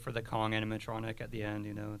ride it for the Kong animatronic at the end,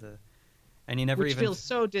 and he never Which even feels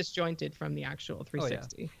so disjointed from the actual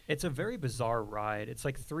 360. Oh, yeah. It's a very bizarre ride. It's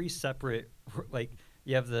like three separate, like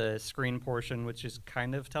you have the screen portion, which is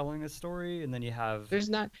kind of telling a story, and then you have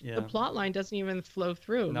the plot line doesn't even flow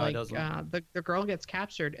through. No, it doesn't. The girl gets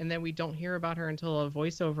captured, and then we don't hear about her until a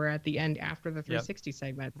voiceover at the end after the 360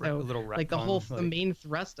 segment. So a little retcon, like the main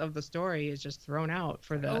thrust of the story is just thrown out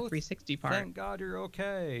for the 360 part. Thank God you're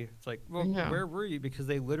okay. It's like, well, where were you? Because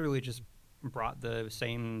they literally just brought the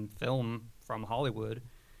same film from Hollywood,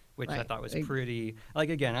 which I thought was pretty, like,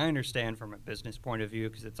 again, I understand from a business point of view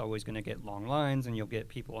because it's always going to get long lines and you'll get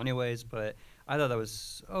people anyways, but I thought that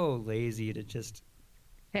was so lazy to just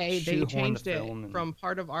they changed it from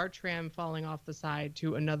part of our tram falling off the side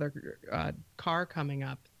to another car coming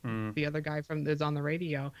up. The other guy that's on the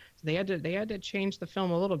radio. So they had to change the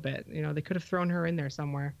film a little bit. They could have thrown her in there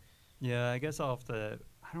somewhere. Yeah, I guess I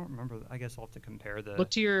don't remember. I guess I'll have to compare the. Look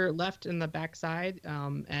to your left in the backside,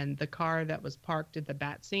 and the car that was parked at the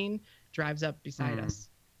bat scene drives up beside us,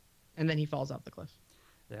 and then he falls off the cliff.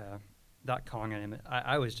 Yeah, that Kong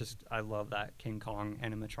I love that King Kong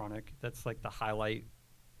animatronic. That's like the highlight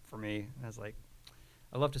for me.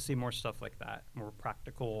 I love to see more stuff like that, more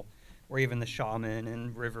practical, or even the shaman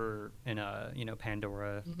and river in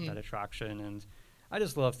Pandora, that attraction. And I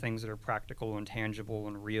just love things that are practical and tangible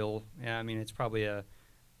and real. Yeah, I mean, it's probably a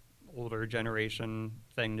older generation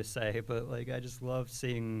thing to say, but I just love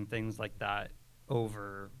seeing things like that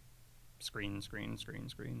over screen.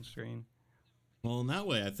 Well, in that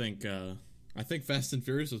way, I think Fast and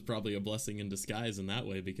Furious was probably a blessing in disguise in that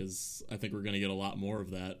way, because I think we're going to get a lot more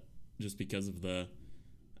of that just because of the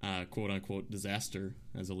quote unquote disaster,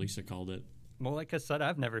 as Alicia called it. Well, like I said,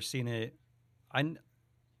 I've never seen it. I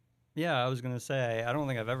was going to say, I don't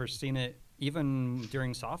think I've ever seen it. Even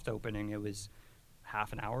during soft opening, it was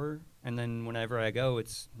half an hour, and then whenever I go,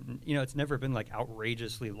 it's never been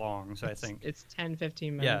outrageously long. So I think it's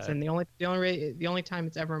 10-15 minutes, and the only time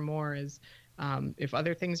it's ever more is if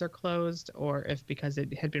other things are closed, or if because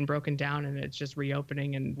it had been broken down and it's just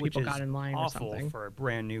reopening and people got in line or something. For a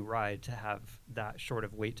brand new ride to have that short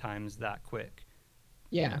of wait times that quick.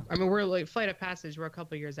 Yeah, I mean, we're like Flight of Passage. We're a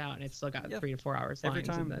couple years out, and it's still got 3 to 4 hours every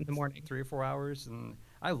time in the morning. 3 or 4 hours, and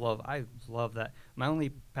I love that. My only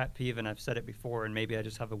pet peeve, and I've said it before, and maybe I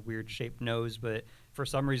just have a weird shaped nose, but for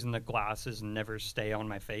some reason the glasses never stay on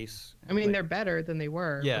my face. I mean, they're better than they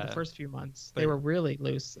were for the first few months. They were really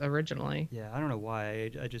loose originally. Yeah, I don't know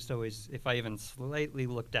why. I just always, if I even slightly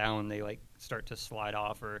look down, they start to slide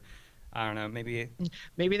off, or I don't know. Maybe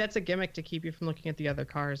that's a gimmick to keep you from looking at the other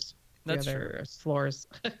cars. That's the other true. Floors.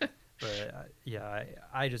 But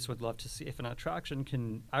I just would love to see if an attraction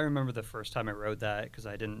can. I remember the first time I rode that because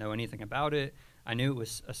I didn't know anything about it. I knew it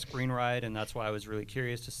was a screen ride, and that's why I was really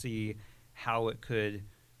curious to see how it could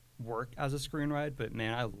work as a screen ride. But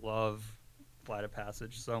man, I love Flight of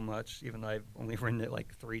Passage so much, even though I've only ridden it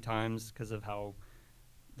 3 times because of how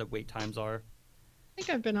the wait times are. I think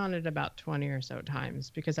I've been on it about 20 or so times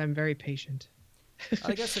because I'm very patient.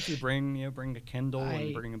 I guess if you bring a Kindle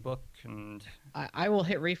and bring a book, and I will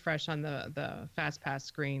hit refresh on the Fast Pass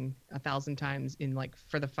screen 1,000 times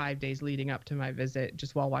for the 5 days leading up to my visit,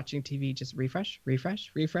 just while watching TV, just refresh,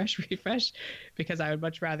 because I would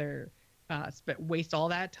much rather waste all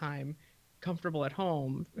that time comfortable at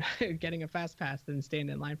home getting a Fast Pass than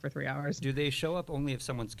stand in line for 3 hours. Do they show up only if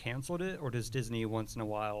someone's canceled it, or does Disney once in a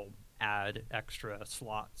while add extra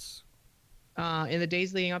slots? In the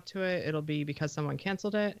days leading up to it, it'll be because someone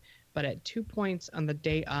canceled it, but at 2 points on the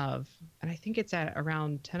day of, and I think it's at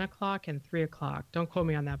around 10 o'clock and 3 o'clock. Don't quote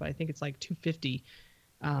me on that, but I think it's 2:50.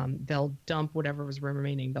 They'll dump whatever was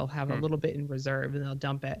remaining. They'll have a little bit in reserve, and they'll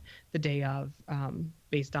dump it the day of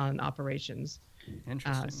based on operations.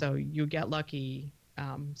 Interesting. So you get lucky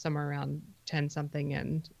somewhere around 10-something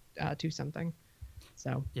and 2-something.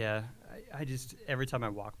 So yeah, I just, every time I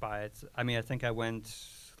walk by, I think I went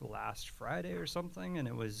last Friday or something, and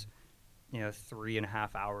it was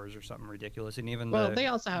 3.5 hours or something ridiculous. And even they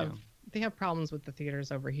also have they have problems with the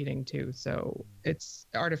theaters overheating too, so it's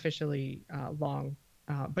artificially long.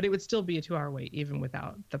 But it would still be a 2-hour wait even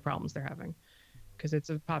without the problems they're having, because it's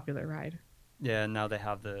a popular ride. Yeah, and now they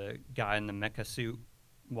have the guy in the mecha suit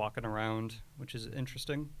walking around, which is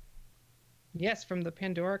interesting. Yes, from the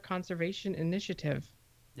Pandora Conservation Initiative.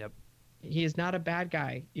 Yep. He is not a bad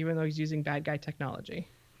guy, even though he's using bad guy technology.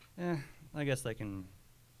 I guess they can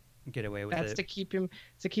get away with it. That's to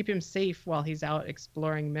keep him safe while he's out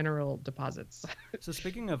exploring mineral deposits. So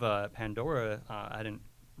speaking of Pandora, I didn't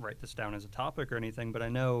write this down as a topic or anything, but I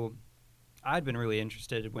know I'd been really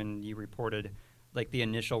interested when you reported like the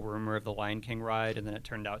initial rumor of the Lion King ride, and then it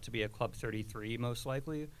turned out to be a Club 33 most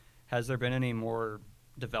likely. Has there been any more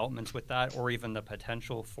developments with that, or even the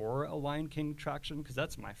potential for a Lion King attraction? Because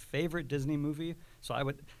that's my favorite Disney movie, so I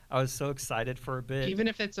was so excited for a bit. Even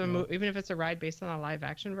if it's a ride based on a live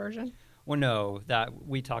action version. Well, no, that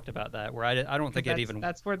we talked about that. Where I don't think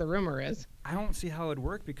that's where the rumor is. I don't see how it'd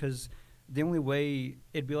work, because the only way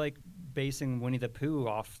it'd be like basing Winnie the Pooh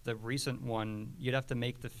off the recent one. You'd have to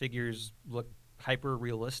make the figures look hyper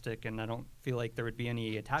realistic, and I don't feel like there would be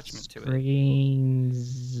any attachment to it.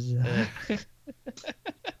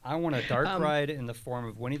 I want a dark ride in the form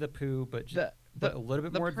of Winnie the Pooh, but a little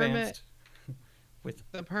bit more advanced. With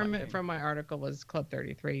the permit from my article was Club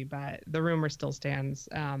 33, but the rumor still stands.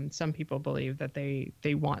 Some people believe that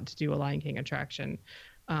they want to do a Lion King attraction,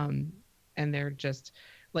 and they're just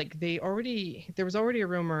like there was already a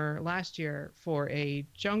rumor last year for a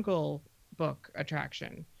Jungle Book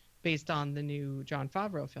attraction based on the new Jon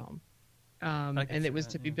Favreau film. And it was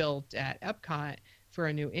to be built at Epcot for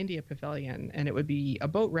a new India pavilion. And it would be a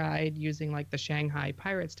boat ride using like the Shanghai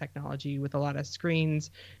Pirates technology with a lot of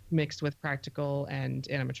screens mixed with practical and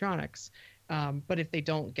animatronics. But if they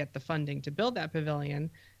don't get the funding to build that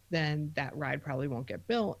pavilion, then that ride probably won't get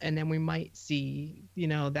built. And then we might see,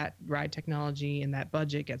 that ride technology and that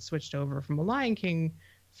budget get switched over from a Lion King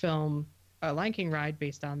film, a Lion King ride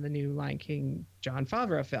based on the new Lion King Jon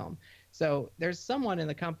Favreau film. So there's someone in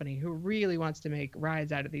the company who really wants to make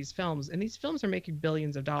rides out of these films, and these films are making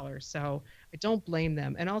billions of dollars. So I don't blame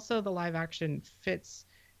them. And also the live action fits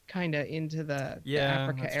kind of into the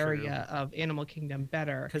Africa area of Animal Kingdom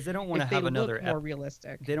better, because they don't want to have another more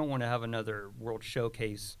realistic. They don't want to have another World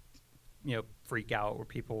Showcase, freak out where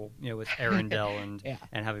people, with Arendelle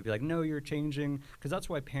and have it be like, no, you're changing, because that's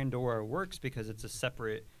why Pandora works, because it's a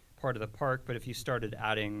separate part of the park. But if you started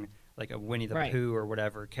adding like a Winnie the Pooh or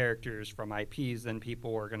whatever characters from IPs, then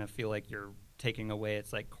people are going to feel like you're taking away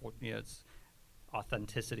it's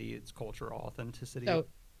authenticity, it's cultural authenticity. So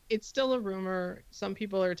it's still a rumor. Some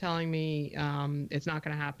people are telling me it's not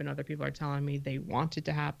going to happen. Other people are telling me they want it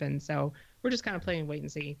to happen. So we're just kind of playing wait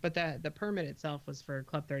and see. But the permit itself was for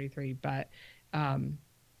Club 33, but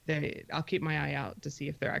I'll keep my eye out to see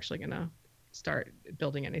if they're actually going to start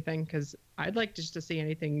building anything, because I'd like just to see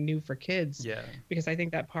anything new for kids. Yeah. Because I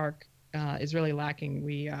think that park is really lacking.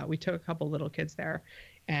 We took a couple little kids there,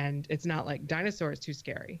 and it's not like Dinosaur is too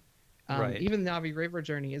scary. Even the Navi River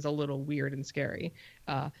Journey is a little weird and scary.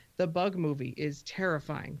 The Bug Movie is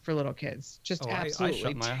terrifying for little kids. Just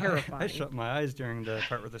absolutely terrifying. I shut my eyes during the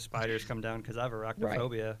part where the spiders come down, because I have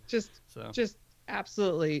arachnophobia. Just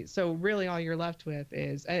absolutely. So really all you're left with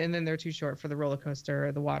is, and then they're too short for the roller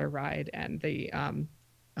coaster, the water ride, and the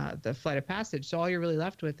Flight of Passage. So all you're really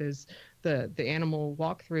left with is the animal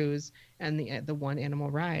walkthroughs and the one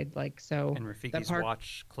animal ride. And Rafiki's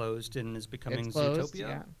Watch closed and is becoming closed, Zootopia?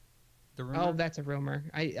 Yeah. The rumor? Oh, that's a rumor.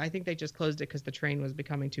 I think they just closed it because the train was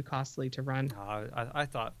becoming too costly to run. I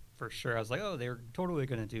thought for sure. I was like, they're totally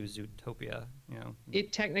going to do Zootopia.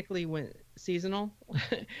 It technically went seasonal.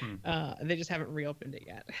 They just haven't reopened it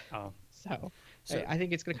yet. Oh. So I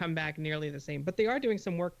think it's going to come back nearly the same. But they are doing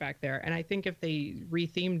some work back there. And I think if they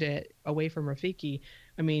rethemed it away from Rafiki,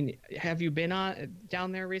 I mean, have you been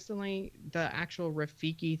down there recently? The actual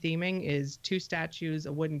Rafiki theming is 2 statues,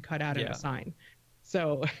 a wooden cutout, and a sign.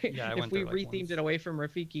 So if we rethemed it away from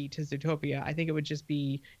Rafiki to Zootopia, I think it would just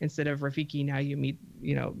be, instead of Rafiki, now you meet,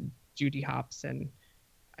 Judy Hopps, and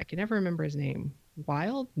I can never remember his name.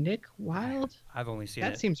 Nick Wilde? I've only seen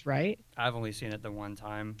it. That seems right. I've only seen it the one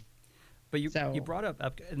time. But you brought up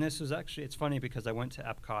Epcot, and this was actually, it's funny because I went to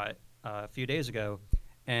Epcot a few days ago,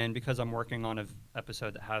 and because I'm working on an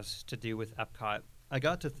episode that has to do with Epcot, I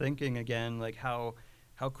got to thinking again, like how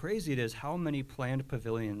crazy it is, how many planned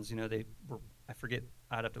pavilions, they were, I forget,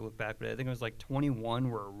 I'd have to look back, but I think it was like 21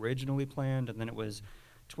 were originally planned, and then it was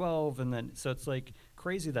 12, and then, so it's like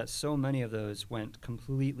crazy that so many of those went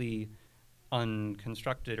completely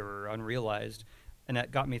unconstructed or unrealized. And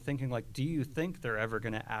that got me thinking, like, do you think they're ever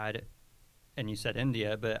going to add and you said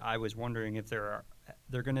India, but I was wondering if they're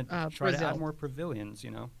going to try to add more pavilions,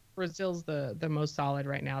 you know? Brazil's the most solid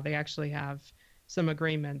right now. They actually have some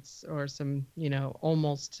agreements or some, you know,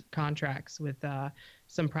 almost contracts with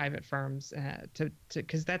some private firms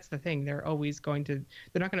because that's the thing. They're not going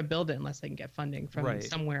to build it unless they can get funding from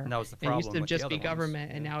somewhere. And that was the problem. It used to with just the other be government,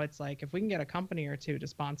 ones. and now it's like if we can get a company or two to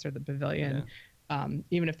sponsor the pavilion, Yeah.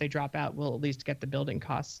 Even if they drop out, we'll at least get the building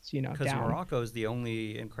costs, you know, Because down. Morocco is the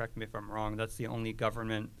only, and correct me if I'm wrong, that's the only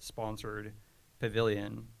government-sponsored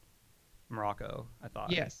pavilion. Morocco, I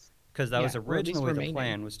thought. Yes. Because that was originally the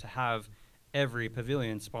plan, was to have every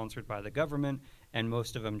pavilion sponsored by the government, and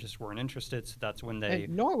most of them just weren't interested. So that's when they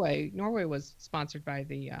Norway was sponsored by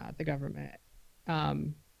the government,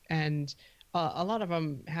 and a lot of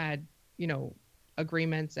them had, you know,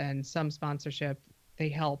 agreements and some sponsorship. They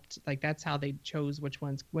helped, like that's how they chose which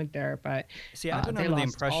ones went there. But see, I've been under the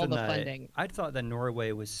impression that funding. I thought that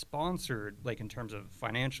Norway was sponsored, like in terms of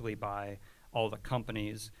financially, by all the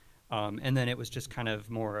companies, and then it was just kind of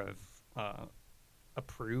more of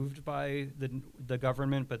approved by the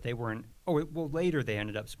government, but they weren't. Oh, well, later they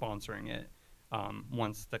ended up sponsoring it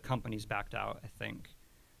once the companies backed out, I think.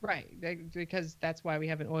 Right, because that's why we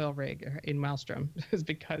have an oil rig in Maelstrom, is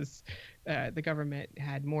because the government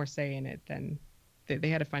had more say in it than they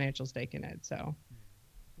had a financial stake in it. So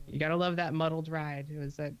you gotta love that muddled ride. It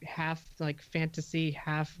was a half like fantasy,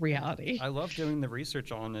 half reality. I love doing the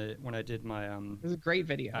research on it when I did my. It was a great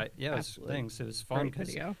video. Yeah, thanks. It was fun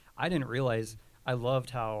because I didn't realize. I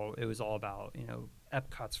loved how it was all about, you know,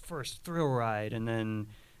 Epcot's first thrill ride, and then,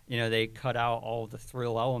 you know, they cut out all the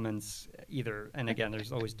thrill elements either. And again,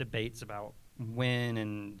 there's always debates about when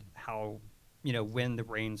and how, you know, when the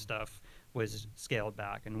rain stuff was scaled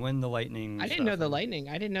back and when the lightning. I didn't know the lightning.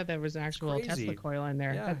 I didn't know there was an actual Tesla coil in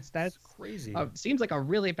there. Yeah, that's crazy. Seems like a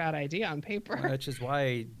really bad idea on paper. Which is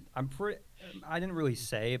why I didn't really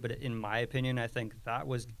say, but in my opinion, I think that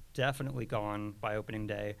was definitely gone by opening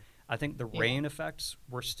day. I think the rain effects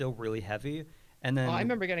were still really heavy. And then I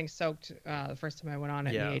remember getting soaked the first time I went on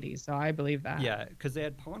it in the 80s, so I believe that. Yeah, because they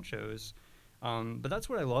had ponchos. But that's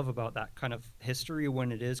what I love about that kind of history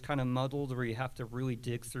when it is kind of muddled, where you have to really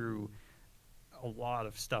dig through a lot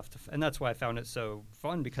of stuff. And that's why I found it so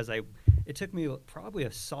fun, because it took me probably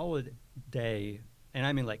a solid day, and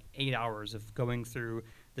I mean like 8 hours of going through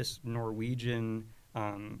this Norwegian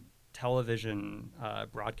television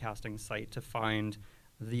broadcasting site to find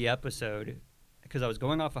the episode, because I was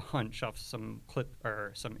going off a hunch off some clip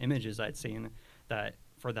or some images I'd seen that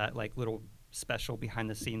for that like little special behind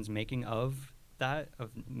the scenes making of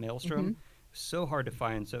Maelstrom. Mm-hmm. So hard to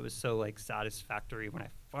find, so it was so like satisfactory when I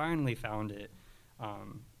finally found it.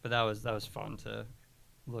 But that was fun to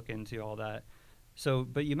look into all that. So,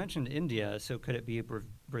 but you mentioned India, so could it be a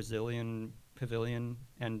Brazilian pavilion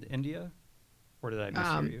and India? Or did I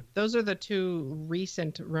mishear you? Those are the two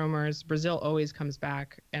recent rumors. Brazil always comes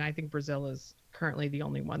back, and I think Brazil is currently the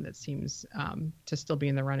only one that seems to still be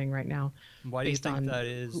in the running right now. Why do you think that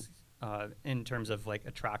is in terms of like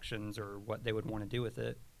attractions or what they would want to do with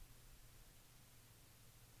it?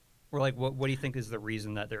 Or like what do you think is the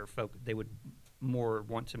reason that they would more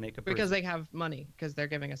want to make a because they have money, because they're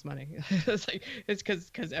giving us money. It's because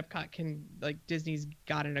Epcot can, like, Disney's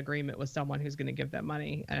got an agreement with someone who's going to give them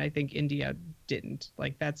money, and I think India didn't.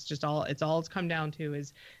 Like, that's just all it's come down to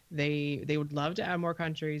is they would love to add more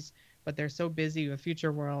countries, but they're so busy with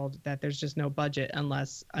Future World that there's just no budget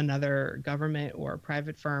unless another government or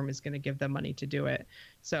private firm is going to give them money to do it.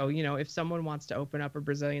 So, you know, if someone wants to open up a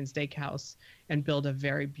Brazilian steakhouse and build a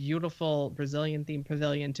very beautiful Brazilian themed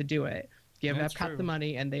pavilion to do it, give Epcot the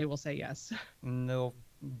money and they will say yes. And they'll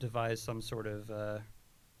devise some sort of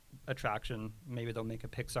attraction. Maybe they'll make a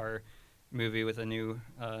Pixar movie with a new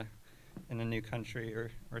in a new country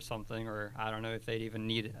or something. Or I don't know if they'd even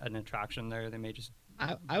need an attraction there. They may just.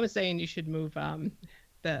 I was saying you should move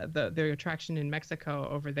the attraction in Mexico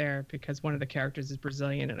over there, because one of the characters is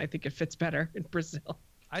Brazilian and I think it fits better in Brazil.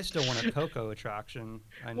 I still want a Coco attraction.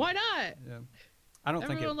 Why not? Yeah. I don't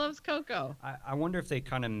think everyone loves Coco. I wonder if they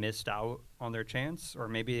kind of missed out on their chance, or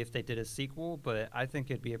maybe if they did a sequel, but I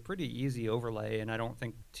think it'd be a pretty easy overlay, and I don't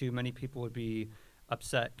think too many people would be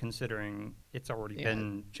upset considering it's already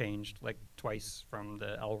been changed like twice from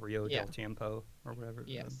the El Rio del Tiempo or whatever.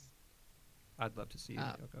 Yes. I'd love to see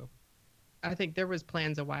Coco. I think there was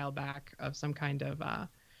plans a while back of some kind of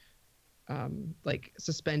like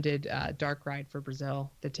suspended dark ride for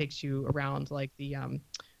Brazil that takes you around like the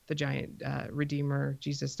giant Redeemer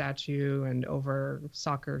Jesus statue and over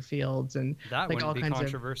soccer fields, and that like wouldn't all be kinds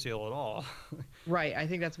controversial at all. Right. I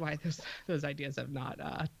think that's why those ideas have not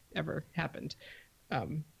ever happened.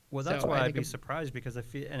 Well, that's why I'd be surprised, because I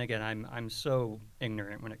feel, and again, I'm so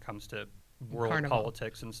ignorant when it comes to world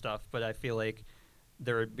politics and stuff, but I feel like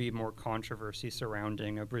there would be more controversy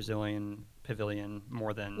surrounding a Brazilian pavilion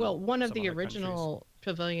more than one of the original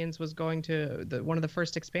pavilions was going to one of the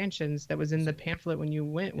first expansions that was in the pamphlet when you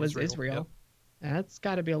went was Israel. Yep. That's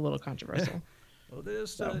got to be a little controversial. Well,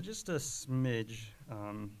 there's just a smidge.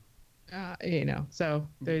 So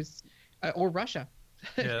there's or Russia,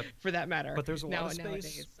 for that matter. But there's a lot of space.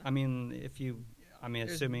 Nowadays. I mean,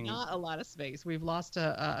 There's assuming not a lot of space. We've lost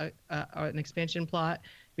an expansion plot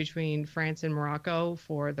between France and Morocco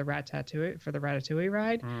for the Ratatouille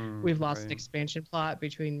ride. We've lost an expansion plot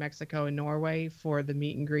between Mexico and Norway for the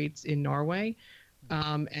meet and greets in Norway,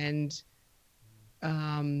 and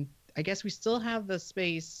I guess we still have the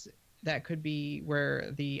space that could be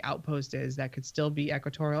where the outpost is. That could still be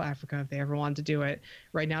Equatorial Africa if they ever wanted to do it.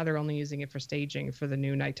 Right now, they're only using it for staging for the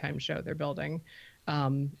new nighttime show they're building.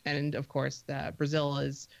 And of course, Brazil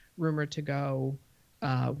is rumored to go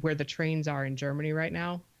where the trains are in Germany right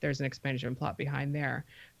now. There's an expansion plot behind there.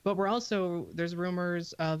 But there's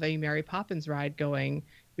rumors of a Mary Poppins ride going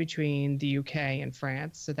between the UK and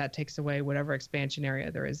France. So that takes away whatever expansion area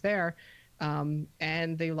there is there.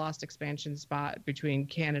 And they lost expansion spot between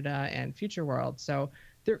Canada and Future World. So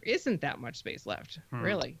there isn't that much space left,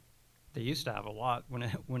 really. They used to have a lot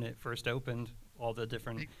when it first opened, all the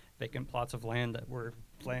different vacant plots of land that were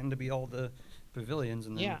planned to be all the pavilions.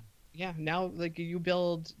 And then... Yeah. Now, like, you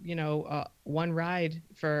build, one ride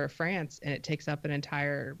for France, and it takes up an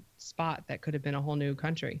entire spot that could have been a whole new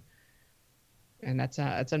country. And that's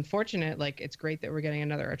it's unfortunate. Like, it's great that we're getting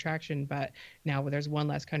another attraction, but now there's one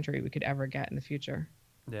less country we could ever get in the future.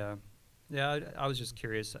 Yeah. I was just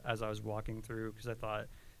curious as I was walking through, because I thought,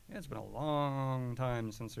 it's been a long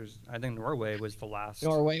time since I think Norway was the last.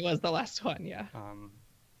 Norway was the last one, yeah.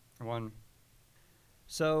 One.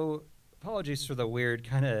 So, apologies for the weird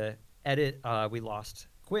kind of edit. We lost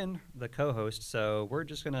Quinn, the co-host, so we're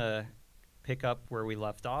just going to pick up where we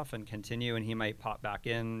left off and continue, and he might pop back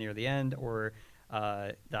in near the end, or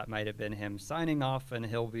that might have been him signing off, and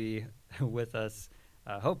he'll be with us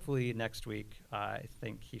hopefully next week. I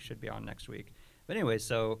think he should be on next week. But anyway,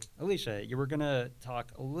 so Alicia, you were going to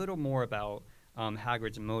talk a little more about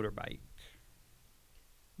Hagrid's motorbike.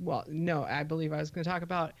 Well, no, I believe I was going to talk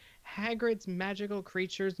about Hagrid's Magical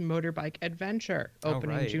Creatures Motorbike Adventure,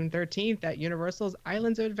 opening June 13th at Universal's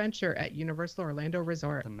Islands of Adventure at Universal Orlando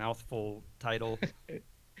Resort. The mouthful title.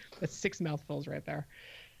 That's 6 mouthfuls right there.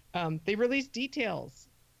 They released details.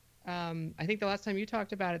 I think the last time you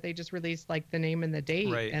talked about it, they just released like the name and the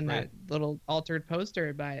date that little altered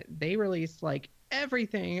poster, but they released like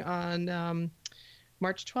everything on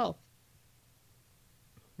March 12th.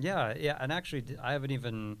 Yeah, and actually, I haven't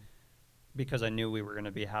even, because I knew we were going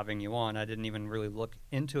to be having you on, I didn't even really look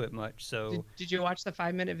into it much. So, did you watch the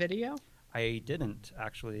 5-minute video? I didn't,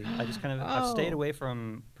 actually. I just kind of I've stayed away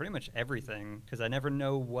from pretty much everything, because I never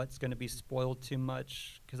know what's going to be spoiled too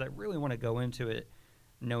much, because I really want to go into it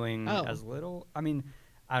knowing as little. I mean,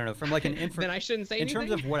 I don't know, from like an then I shouldn't say anything. In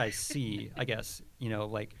terms of what I see, I guess,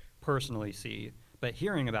 like personally see, but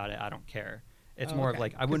hearing about it, I don't care. It's more of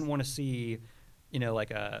like, I wouldn't want to see,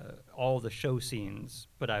 like all the show scenes,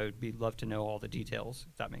 but I would love to know all the details,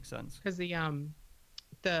 if that makes sense. Because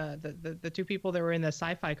the two people that were in the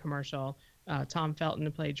sci-fi commercial, Tom Felton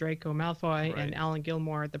to play Draco Malfoy, and Alan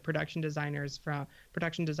Gilmore, the production designer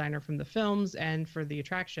from the films and for the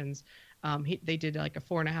attractions, they did like a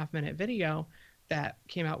 4.5-minute video that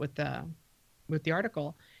came out with the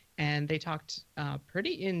article, and they talked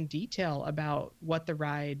pretty in detail about what the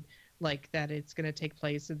ride, like that it's going to take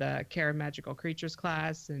place in the Care of Magical Creatures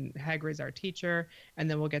class, and Hagrid's our teacher, and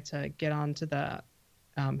then we'll get on to the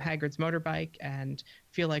Hagrid's motorbike and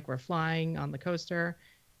feel like we're flying on the coaster.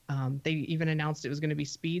 They even announced it was going to be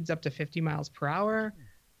speeds up to 50 miles per hour.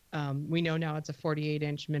 We know now it's a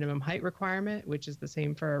 48-inch minimum height requirement, which is the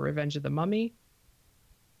same for Revenge of the Mummy.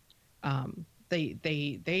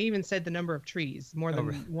 They even said the number of trees, more than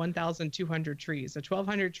 1,200 trees. So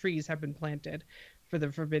 1,200 trees have been planted for the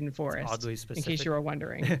Forbidden Forest. It's oddly specific. In case you were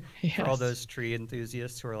wondering. Yes. For all those tree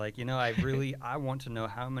enthusiasts who are like, I want to know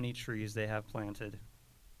how many trees they have planted.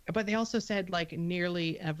 But they also said like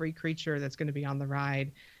nearly every creature that's going to be on the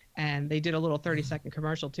ride. And they did a little 30-second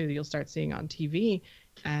commercial too that you'll start seeing on TV.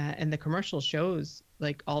 And the commercial shows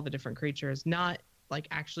like all the different creatures, not like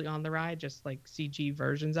actually on the ride, just like CG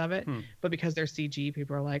versions of it. But because they're CG,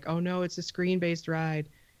 people are like, oh no, it's a screen-based ride.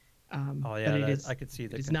 But I could see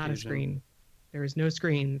the confusion. It's not a screen. There is no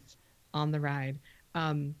screens on the ride.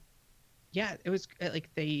 It was like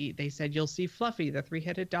they said you'll see Fluffy, the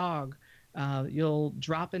 3-headed dog. You'll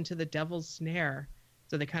drop into the Devil's Snare.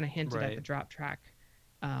 So they kind of hinted at Right. the drop track.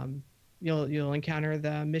 You'll encounter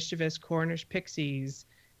the mischievous Cornish pixies,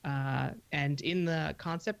 and in the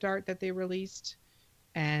concept art that they released,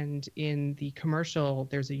 and in the commercial,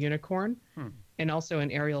 there's a unicorn. And also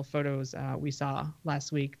in aerial photos we saw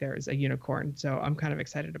last week, there's a unicorn. So I'm kind of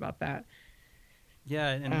excited about that. Yeah,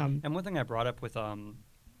 and one thing I brought up with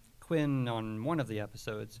Quinn on one of the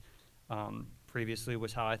episodes previously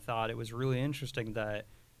was how I thought it was really interesting that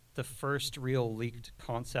the first real leaked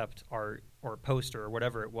concept art or poster or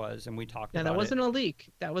whatever it was, and we talked about it. Yeah, that wasn't a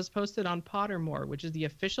leak. That was posted on Pottermore, which is the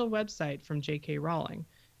official website from J.K. Rowling.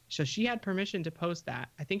 So she had permission to post that.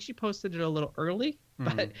 I think she posted it a little early,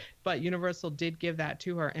 but Universal did give that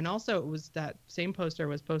to her. And also, it was that same poster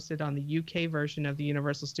was posted on the UK version of the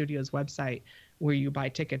Universal Studios website, where you buy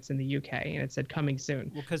tickets in the UK, and it said coming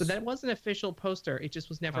soon. Well, so that was an official poster. It just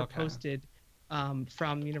was never posted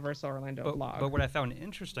from Universal Orlando blog. But what I found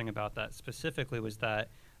interesting about that specifically was that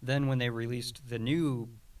then when they released the new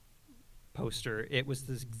poster, it was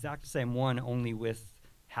the exact same one, only with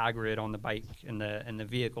Hagrid on the bike and the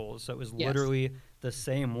vehicles. So it was literally the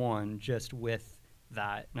same one, just with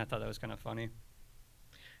that. And I thought that was kind of funny.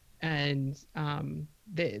 And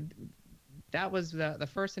that was the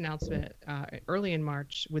first announcement early in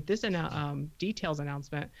March. With this details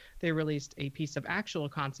announcement, they released a piece of actual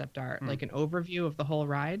concept art, like an overview of the whole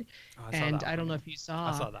ride. And I don't know if you saw.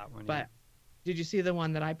 I saw that one. But did you see the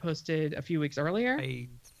one that I posted a few weeks earlier?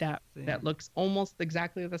 That looks almost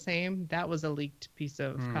exactly the same. That was a leaked piece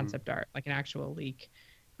of concept art, like an actual leak.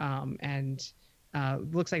 And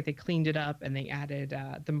looks like they cleaned it up and they added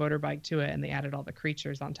the motorbike to it, and they added all the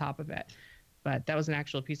creatures on top of it. But that was an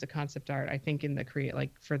actual piece of concept art, I think, in the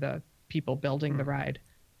for the people building the ride.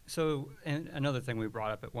 So, and another thing we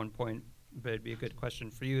brought up at one point, but it'd be a good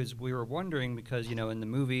question for you, is we were wondering because, in the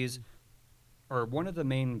movies, or one of the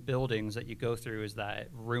main buildings that you go through is that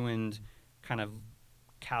ruined kind of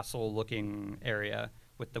castle-looking area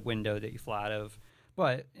with the window that you fly out of.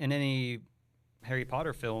 But in any Harry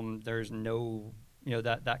Potter film, there's no,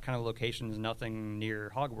 that kind of location is nothing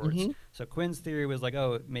near Hogwarts. So Quinn's theory was like,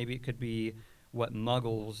 oh, maybe it could be what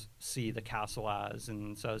Muggles see the castle as.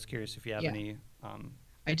 And so I was curious if you have any...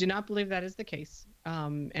 I do not believe that is the case.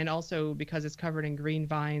 And also because it's covered in green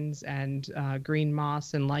vines and green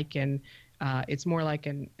moss and lichen, it's more like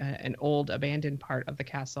an old abandoned part of the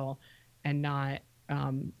castle, and not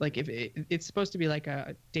like if it's supposed to be like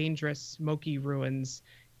a dangerous smoky ruins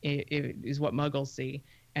is what Muggles see.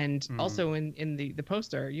 And also in the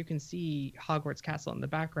poster, you can see Hogwarts Castle in the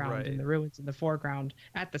background and the ruins in the foreground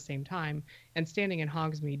at the same time. And standing in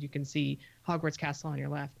Hogsmeade, you can see Hogwarts Castle on your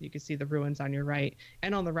left. You can see the ruins on your right.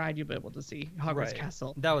 And on the ride, you'll be able to see Hogwarts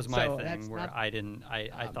Castle. That was my thing, where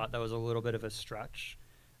I thought that was a little bit of a stretch.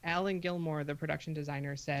 Alan Gilmore, the production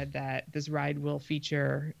designer, said that this ride will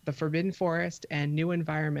feature the Forbidden Forest and new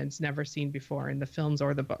environments never seen before in the films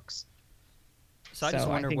or the books. So I just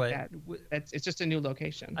wonder it's just a new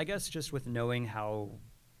location. I guess just with knowing how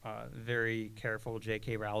very careful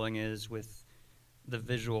J.K. Rowling is with the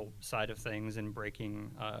visual side of things and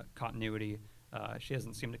breaking continuity, she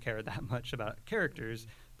doesn't seem to care that much about characters.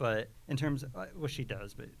 But in terms of, she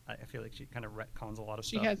does, but I feel like she kind of retcons a lot of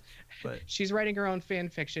stuff. She's writing her own fan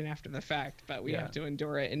fiction after the fact, but we have to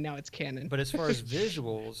endure it, and now it's canon. But as far as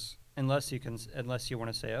visuals, unless you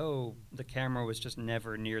want to say, oh, the camera was just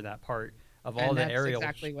never near that part. Of all the aerial, that's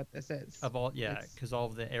exactly what this is. Because all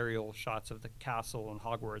of the aerial shots of the castle and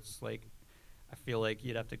Hogwarts, like, I feel like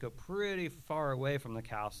you'd have to go pretty far away from the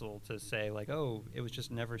castle to say, like, oh, it was just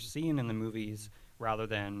never seen in the movies, rather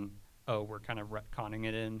than, oh, we're kind of retconning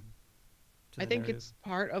it in. I think it's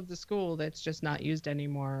part of the school that's just not used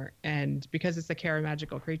anymore, and because it's the Care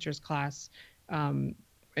Magical Creatures class,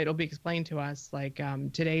 it'll be explained to us like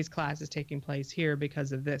today's class is taking place here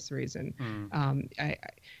because of this reason.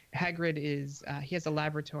 Hagrid he has a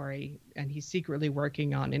laboratory, and he's secretly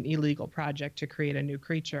working on an illegal project to create a new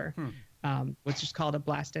creature, which is called a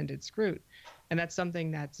blast-ended Scroot. And that's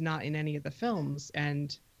something that's not in any of the films.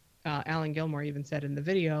 And Alan Gilmore even said in the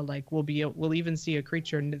video, like, we'll even see a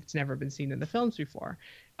creature that's never been seen in the films before.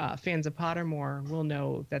 Fans of Pottermore will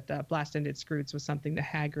know that the blast-ended Scroots was something that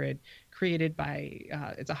Hagrid created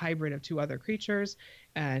it's a hybrid of two other creatures,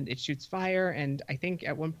 and it shoots fire, and I think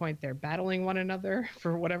at one point they're battling one another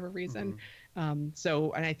for whatever reason. And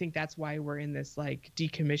I think that's why we're in this like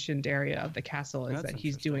decommissioned area of the castle, is that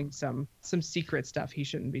he's doing some secret stuff he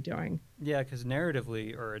shouldn't be doing. Yeah, because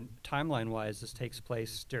narratively or timeline-wise, this takes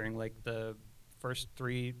place during like the first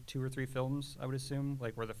 2 or 3 films, I would assume,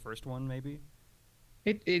 like we're the first one maybe.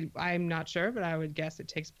 I'm not sure, but I would guess it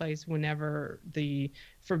takes place whenever the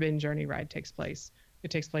Forbidden Journey ride takes place.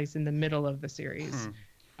 It takes place in the middle of the series.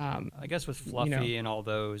 I guess with Fluffy and all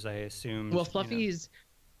those, I assumed. Well, Fluffy's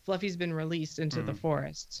been released into the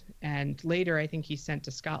forest, and later I think he's sent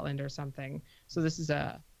to Scotland or something. So this is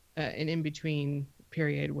an in-between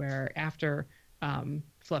period where after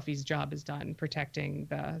Fluffy's job is done protecting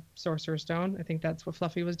the Sorcerer's Stone, I think that's what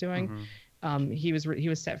Fluffy was doing. He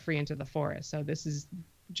was set free into the forest. So this is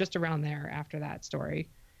just around there after that story.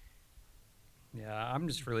 Yeah, I'm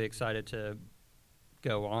just really excited to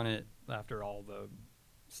go on it after all the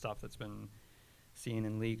stuff that's been seen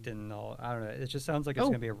and leaked and all. I don't know. It just sounds like it's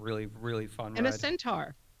going to be a really, really fun ride. And a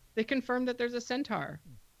centaur. They confirmed that there's a centaur.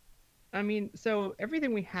 I mean, so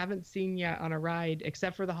everything we haven't seen yet on a ride,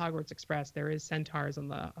 except for the Hogwarts Express, there is centaurs on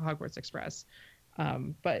the Hogwarts Express.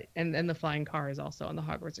 But the flying car is also on the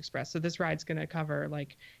Hogwarts Express. So this ride's going to cover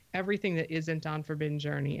like everything that isn't on Forbidden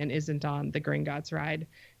Journey and isn't on the Gringotts ride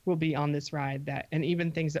will be on this ride. And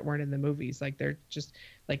even things that weren't in the movies, like they're just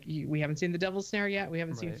like we haven't seen the Devil's Snare yet, we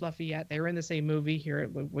haven't seen Fluffy yet. They were in the same movie. Here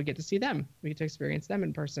we get to see them. We get to experience them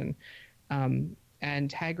in person.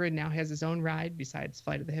 And Hagrid now has his own ride besides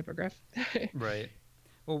Flight of the Hippogriff. Right.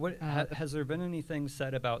 Well, what has there been anything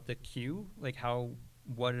said about the queue, like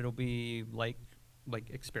what it'll be like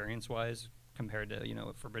experience-wise compared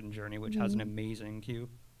to Forbidden Journey, which has an amazing queue?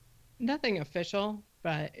 Nothing official,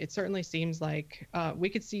 but it certainly seems like we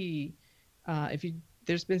could see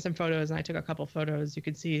there's been some photos, and I took a couple photos. You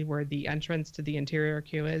could see where the entrance to the interior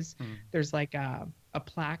queue is. There's like a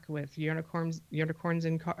plaque with unicorns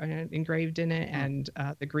engraved in it, and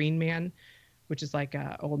the Green Man, which is like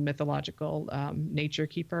an old mythological nature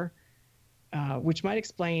keeper, which might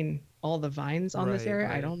explain all the vines on this area.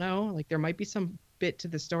 Right. I don't know. Like there might be some bit to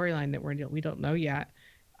the storyline that we don't know yet.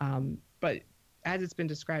 But as it's been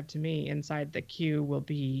described to me, inside the queue will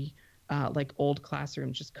be like old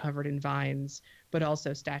classrooms just covered in vines, but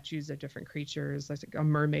also statues of different creatures, like a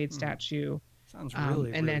mermaid statue. Sounds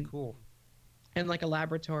really cool. And like a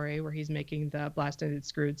laboratory where he's making the blast-ended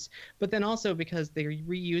Scroots. But then also because they're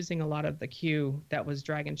reusing a lot of the queue that was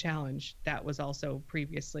Dragon Challenge, that was also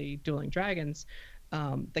previously Dueling Dragons,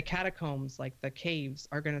 the catacombs, like the caves,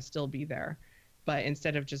 are going to still be there. But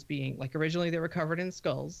instead of just being, like originally they were covered in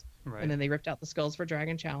skulls, and then they ripped out the skulls for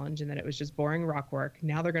Dragon Challenge, and then it was just boring rock work.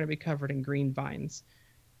 Now they're going to be covered in green vines.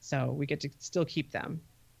 So we get to still keep them.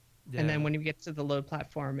 Yeah. And then when you get to the load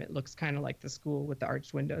platform, it looks kind of like the school with the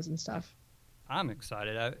arched windows and stuff. I'm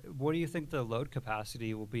excited. What do you think the load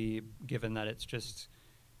capacity will be, given that it's just,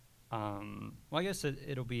 well, I guess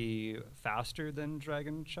it'll be faster than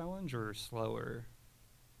Dragon Challenge or slower?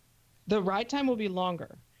 The ride time will be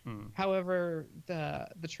longer. However, the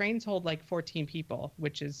trains hold like 14 people,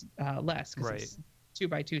 which is less because it's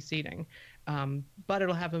 2x2 seating. But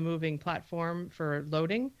it'll have a moving platform for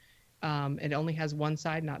loading. It only has one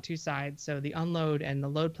side, not two sides. So the unload and the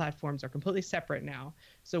load platforms are completely separate now.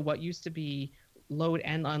 So what used to be load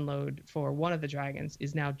and unload for one of the dragons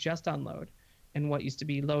is now just unload. And what used to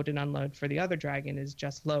be load and unload for the other dragon is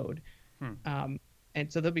just load.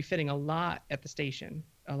 And so they'll be fitting a lot at the station,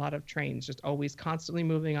 a lot of trains, just always constantly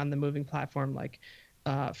moving on the moving platform like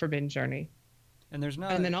Forbidden Journey. And there's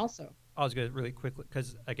not... And then also... I was going to really quickly,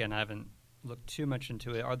 because, again, I haven't looked too much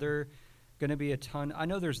into it. Are there going to be a ton... I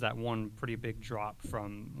know there's that one pretty big drop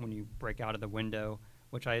from when you break out of the window,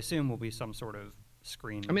 which I assume will be some sort of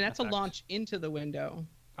screen I mean, that's effect. A launch into the window.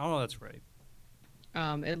 Oh, that's right.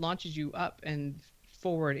 It launches you up and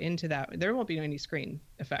forward into that. There won't be any screen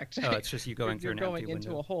effect. Oh, it's just you going through an empty window. You're going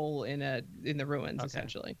into a hole in the ruins,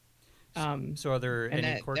 essentially. So are there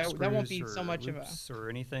any corkscrews that won't be so much of or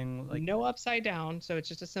anything like... No upside down, so it's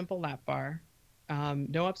just a simple lap bar.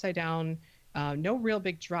 No upside down, no real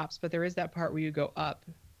big drops, but there is that part where you go up.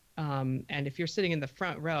 And if you're sitting in the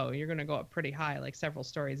front row, you're going to go up pretty high, like several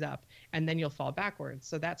stories up, and then you'll fall backwards.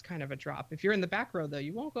 So that's kind of a drop. If you're in the back row, though,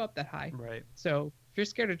 you won't go up that high. Right. So if you're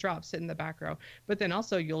scared of drops, sit in the back row. But then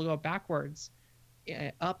also you'll go backwards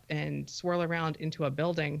up and swirl around into a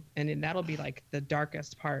building, and then that'll be like the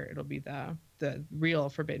darkest part. It'll be the real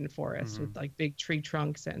Forbidden Forest with like big tree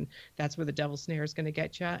trunks, and that's where the Devil's Snare is going to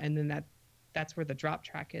get you. And then that's where the drop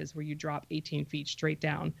track is, where you drop 18 feet straight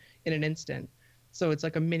down in an instant. So it's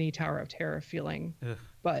like a mini Tower of Terror feeling,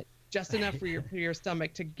 but just enough for your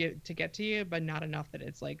stomach to get to you, but not enough that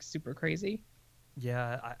it's like super crazy.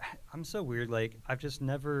 Yeah, I'm so weird. Like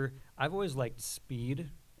I've always liked speed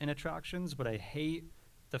in attractions, but I hate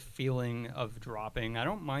the feeling of dropping. I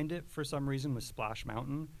don't mind it for some reason with Splash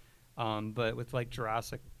Mountain, but with like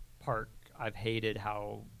Jurassic Park, I've hated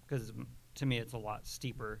how, because to me it's a lot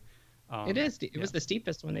steeper. It is. It was the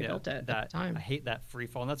steepest when they built it at the time. I hate that free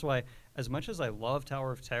fall, and that's why, as much as I love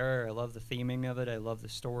Tower of Terror, I love the theming of it, I love the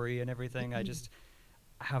story and everything.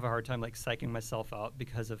 have a hard time like psyching myself out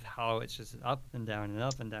because of how it's just up and down and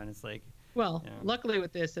up and down. It's like, well, luckily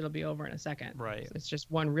with this, it'll be over in a second. Right. So it's just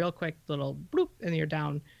one real quick little bloop, and you're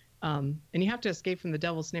down. And you have to escape from the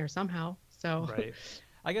devil's snare somehow. So, right.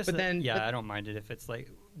 I guess, I don't mind it if it's like,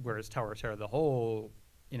 whereas Tower of Terror, the whole,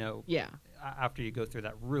 after you go through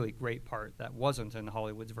that really great part that wasn't in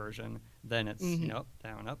Hollywood's version, then it's, up,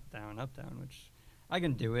 down, up, down, up, down, which I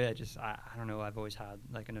can do it. I don't know. I've always had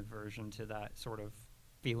like an aversion to that sort of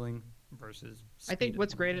feeling versus speed. I think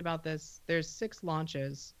what's great about this, there's 6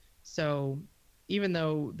 launches. So even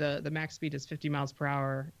though the max speed is 50 miles per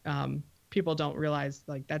hour, people don't realize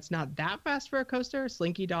like that's not that fast for a coaster.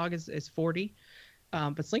 Slinky Dog is 40.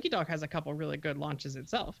 But Slinky Dog has a couple really good launches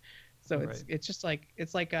itself. So it's just like,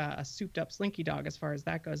 it's like a souped up Slinky Dog as far as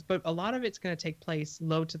that goes. But a lot of it's going to take place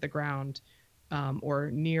low to the ground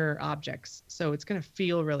or near objects. So it's going to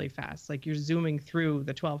feel really fast. Like you're zooming through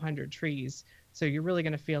the 1,200 trees. So you're really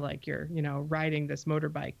going to feel like you're, riding this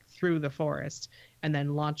motorbike through the forest and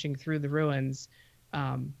then launching through the ruins.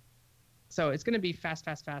 So it's going to be fast,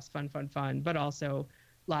 fun, but also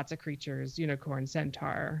lots of creatures, unicorn,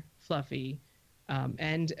 centaur, Fluffy,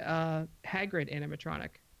 and Hagrid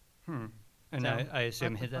animatronic. And so, I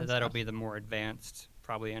assume that'll be the more advanced,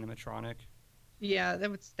 probably animatronic. Yeah,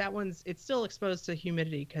 that one's, it's still exposed to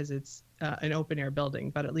humidity because it's an open air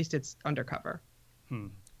building, but at least it's undercover.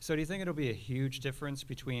 So do you think it'll be a huge difference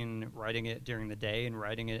between riding it during the day and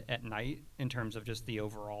riding it at night in terms of just the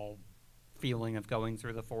overall feeling of going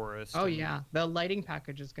through the forest? Oh, yeah. The lighting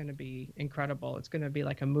package is going to be incredible. It's going to be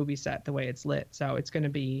like a movie set the way it's lit. So it's going to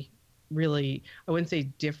be really, I wouldn't say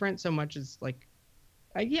different so much as like,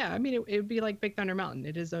 it would be like Big Thunder Mountain.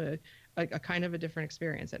 It is a kind of a different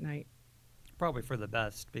experience at night. Probably for the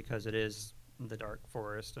best because it is the dark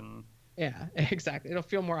forest and... Yeah, exactly. It'll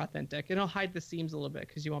feel more authentic. It'll hide the seams a little bit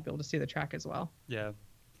because you won't be able to see the track as well. Yeah,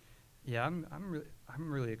 I'm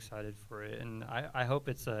really excited for it, and I hope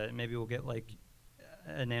it's maybe we'll get like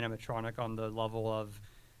an animatronic on the level of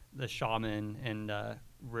the Shaman and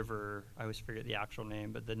River. I always forget the actual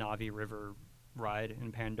name, but the Navi River ride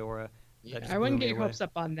in Pandora. Yeah, I wouldn't get your hopes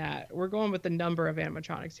up on that. We're going with the number of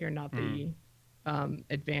animatronics here, not the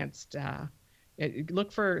advanced.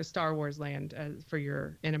 Look for Star Wars Land for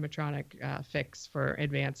your animatronic fix for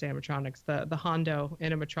advanced animatronics. The Hondo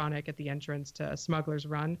animatronic at the entrance to Smuggler's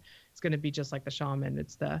Run is going to be just like the Shaman.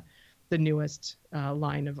 It's the newest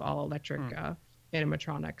line of all electric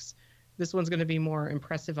animatronics. This one's going to be more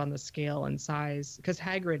impressive on the scale and size because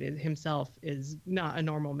Hagrid himself is not a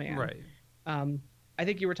normal man. Right. I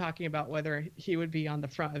think you were talking about whether he would be on the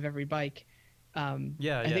front of every bike. I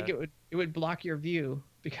think it would block your view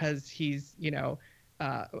because he's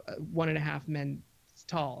 1.5 men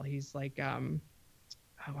tall. He's like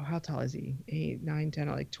how tall is he? 8, 9, 10,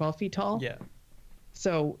 like 12 feet tall. Yeah.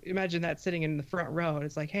 So imagine that sitting in the front row. And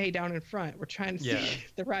it's like, hey, down in front, we're trying to see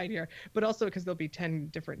the ride here. But also because there'll be 10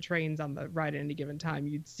 different trains on the ride at any given time,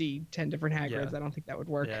 you'd see 10 different Hagrids. I don't think that would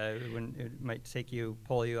work. Yeah, it might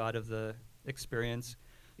pull you out of the experience.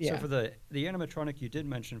 Yeah. So for the animatronic you did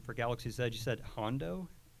mention for Galaxy's Edge, you said Hondo?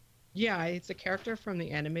 Yeah, it's a character from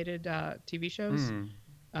the animated TV shows.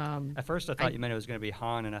 At first I thought you meant it was going to be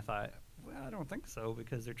Han, and I thought, well, I don't think so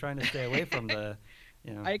because they're trying to stay away from the...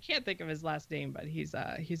 I can't think of his last name, but he's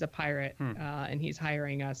a pirate, and he's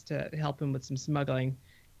hiring us to help him with some smuggling.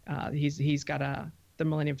 He's got the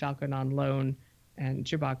Millennium Falcon on loan, and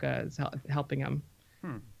Chewbacca is helping him.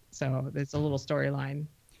 So there's a little storyline.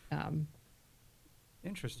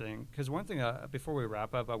 Interesting, because one thing before we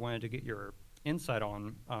wrap up, I wanted to get your insight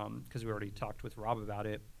on, because we already talked with Rob about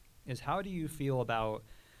it, is how do you feel about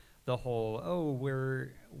the whole,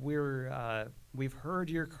 we've heard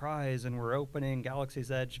your cries and we're opening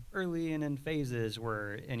Galaxy's Edge early and in phases,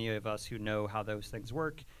 where any of us who know how those things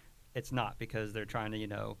work, it's not because they're trying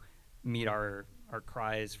to, meet our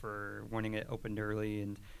cries for wanting it opened early.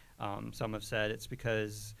 And some have said it's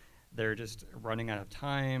because they're just running out of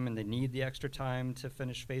time and they need the extra time to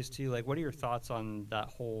finish phase 2. Like, what are your thoughts on that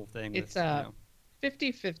whole thing? It's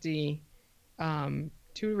 50-50.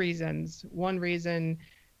 2 reasons. One reason,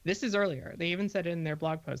 this is earlier. They even said it in their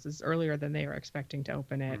blog post. This is earlier than they were expecting to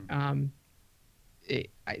open it.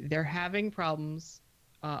 They're having problems,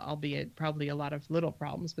 albeit probably a lot of little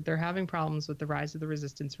problems, but they're having problems with the Rise of the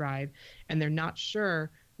Resistance ride, and they're not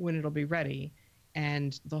sure when it'll be ready.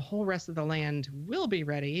 And the whole rest of the land will be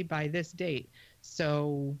ready by this date.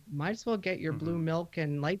 So might as well get your blue milk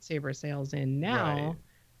and lightsaber sales in now,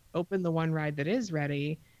 open the one ride that is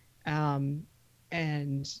ready, and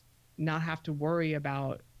not have to worry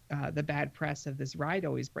about the bad press of this ride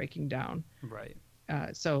always breaking down. Right.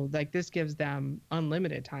 So like this gives them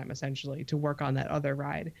unlimited time essentially to work on that other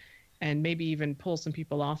ride, and maybe even pull some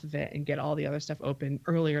people off of it and get all the other stuff open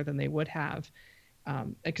earlier than they would have.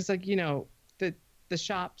 Because like, you know, the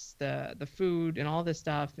shops, the food and all this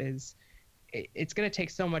stuff it's going to take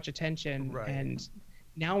so much attention. Right. And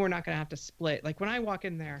now we're not going to have to split. Like when I walk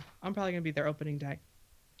in there, I'm probably going to be there opening day,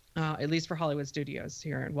 at least for Hollywood Studios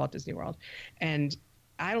here in Walt Disney World. And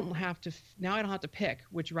I don't have to pick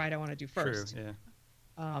which ride I want to do first. True, yeah.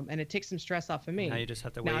 And it takes some stress off of me. Now you just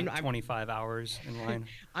have to wait 25 hours in line.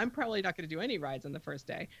 I'm probably not going to do any rides on the first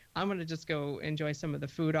day. I'm going to just go enjoy some of the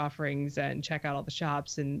food offerings and check out all the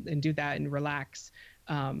shops and do that and relax,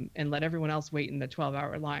 and let everyone else wait in the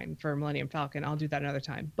 12-hour line for Millennium Falcon. I'll do that another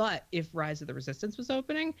time. But if Rise of the Resistance was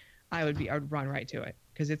opening, I would run right to it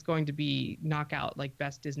because it's going to be knockout like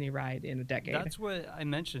best Disney ride in a decade. That's what I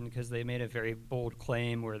mentioned because they made a very bold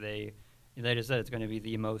claim where they just said it's going to be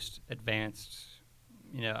the most advanced.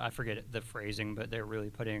 You know, I forget the phrasing, but they're really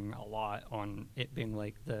putting a lot on it being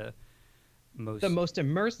like the most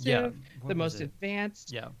immersive, the most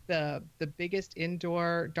advanced, the biggest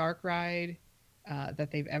indoor dark ride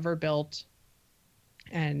that they've ever built,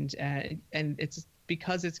 and it's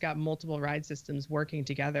because it's got multiple ride systems working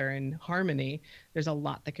together in harmony. There's a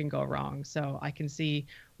lot that can go wrong, so I can see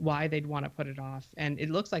why they'd want to put it off, and it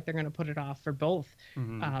looks like they're going to put it off for both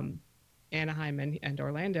Anaheim and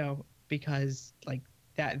Orlando because like.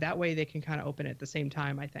 That way they can kind of open it at the same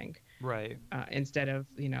time, I think. Right. Instead of,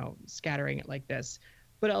 you know, scattering it like this.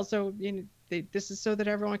 But also, you know, this is so that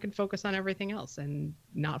everyone can focus on everything else and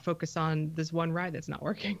not focus on this one ride that's not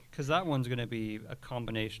working. Because that one's going to be a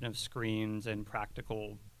combination of screens and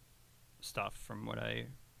practical stuff from what I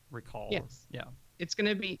recall. Yes. Yeah.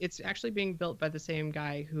 It's actually being built by the same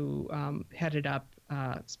guy who headed up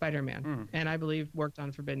Spider-Man and I believe worked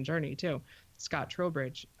on Forbidden Journey too, Scott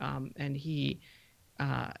Trowbridge. And he...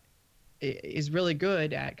 is really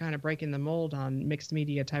good at kind of breaking the mold on mixed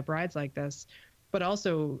media type rides like this, but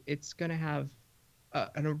also it's going to have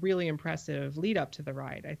a really impressive lead up to the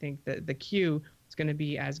ride. I think that the queue is going to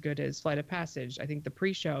be as good as Flight of Passage. I think the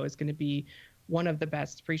pre-show is going to be one of the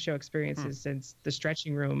best pre-show experiences since the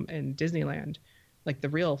stretching room in Disneyland, like the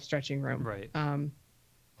real stretching room. Right.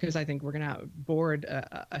 Because I think we're going to board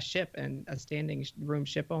a ship and a standing room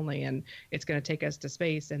ship only, and it's going to take us to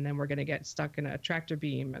space, and then we're going to get stuck in a tractor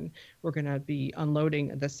beam, and we're going to be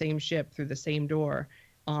unloading the same ship through the same door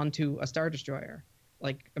onto a Star Destroyer.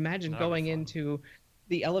 Like, imagine going into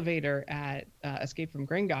the elevator at Escape from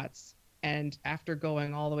Gringotts, and after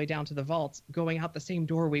going all the way down to the vaults, going out the same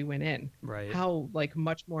door we went in. Right. How, like,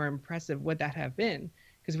 much more impressive would that have been?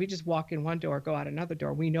 Because we just walk in one door, go out another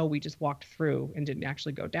door. We know we just walked through and didn't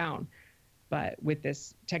actually go down. But with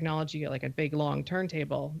this technology, like a big long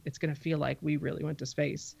turntable, it's going to feel like we really went to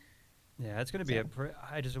space. Yeah, it's going to be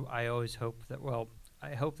I always hope that,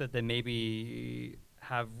 I hope that they maybe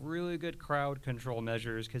have really good crowd control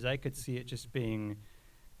measures because I could see it just being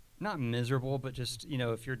not miserable, but just, you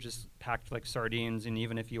know, if you're just packed like sardines and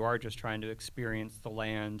even if you are just trying to experience the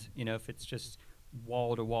land, you know, if it's just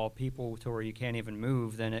wall-to-wall people to where you can't even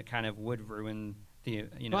move, then it kind of would ruin the,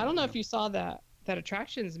 you know. Well, I don't know if you saw that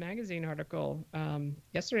Attractions magazine article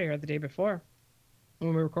yesterday or the day before when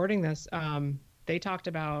we were recording this. They talked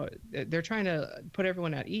about they're trying to put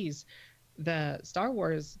everyone at ease. The Star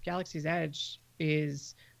Wars Galaxy's Edge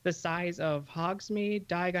is the size of Hogsmeade,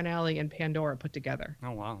 Diagon Alley, and Pandora put together.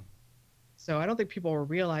 Oh, wow. So I don't think people were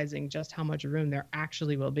realizing just how much room there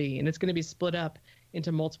actually will be. And it's going to be split up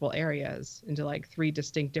into multiple areas, into like 3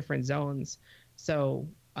 distinct different zones. So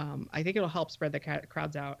I think it'll help spread the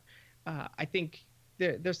crowds out. I think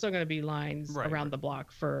there's still going to be lines around the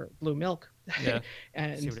block for Blue Milk. Yeah.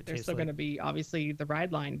 And there's still going to be obviously the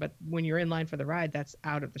ride line. But when you're in line for the ride, that's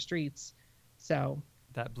out of the streets. So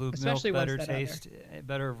that Blue Milk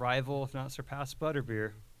better rival, if not surpass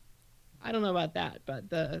Butterbeer. I don't know about that, but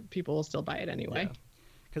the people will still buy it anyway.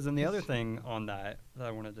 Because then the other thing on that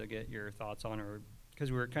I wanted to get your thoughts on, or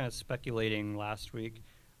because we were kind of speculating last week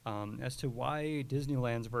as to why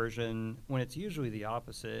Disneyland's version, when it's usually the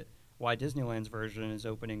opposite, why Disneyland's version is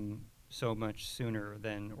opening so much sooner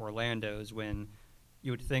than Orlando's, when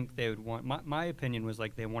you would think they would want, my opinion was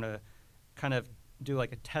like they want to kind of do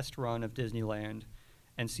like a test run of Disneyland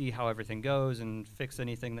and see how everything goes and fix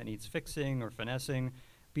anything that needs fixing or finessing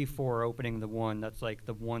before opening the one that's like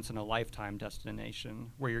the once-in-a-lifetime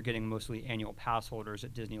destination where you're getting mostly annual pass holders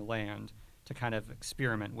at Disneyland to kind of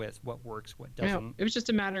experiment with what works, what doesn't. Yeah, it was just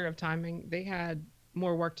a matter of timing. They had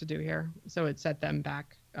more work to do here, so it set them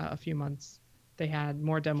back a few months. They had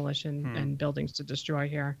more demolition and buildings to destroy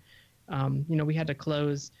here. We had to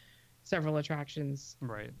close several attractions,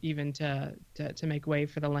 Right. even to make way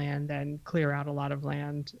for the land and clear out a lot of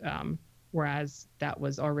land. Whereas that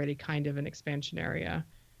was already kind of an expansion area.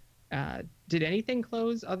 Did anything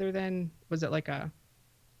close other than, was it like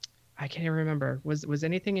I can't even remember. Was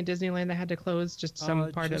anything in Disneyland that had to close? Just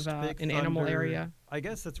some part Just of Big an Thunder. animal area? I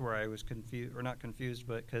guess that's where I was confused, or not confused,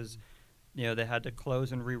 but because they had to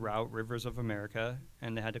close and reroute Rivers of America,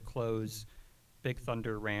 and they had to close Big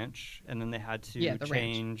Thunder Ranch, and then they had to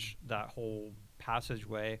change that whole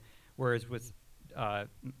passageway. Whereas with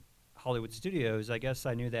Hollywood Studios, I guess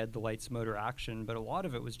I knew they had the lights, motor, action, but a lot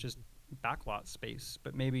of it was just backlot space.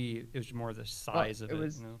 But maybe it was more the size of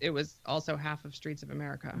it. It was also half of Streets of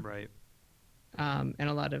America. Right. And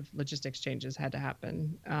a lot of logistics changes had to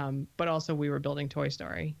happen. But also we were building Toy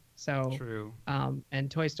Story. So true. And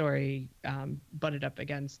Toy Story butted up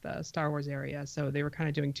against the Star Wars area. So they were kind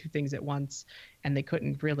of doing two things at once, and they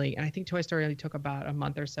couldn't really. And I think Toy Story only took about a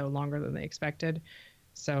month or so longer than they expected.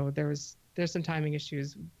 So there's some timing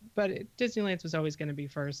issues. But Disneyland's was always going to be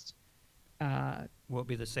first. Will it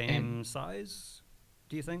be the same size,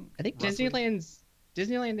 do you think? I think roughly?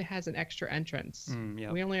 Disneyland has an extra entrance.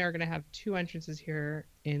 Yep. We only are going to have 2 entrances here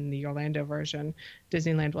in the Orlando version.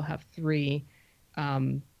 Disneyland will have 3.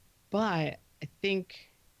 But I think,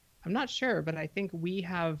 I'm not sure, but I think we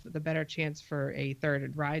have the better chance for a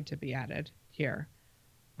third ride to be added here.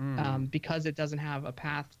 Because it doesn't have a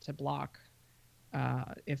path to block.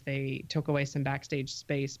 If they took away some backstage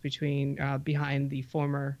space behind the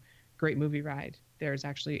former Great Movie Ride, there's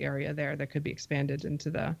actually area there that could be expanded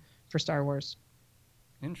for Star Wars.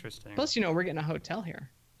 Interesting. Plus, we're getting a hotel here.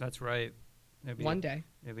 That's right. One day.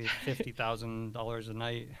 It'd be $50,000 a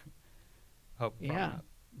night. Hope. Yeah. Not.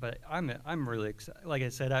 But I'm really excited. Like I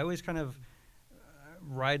said, I always kind of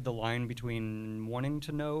ride the line between wanting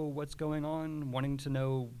to know what's going on, wanting to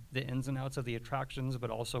know the ins and outs of the attractions, but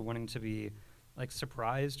also wanting to be like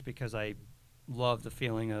surprised, because I love the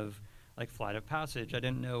feeling of like Flight of Passage. I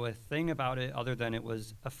didn't know a thing about it other than it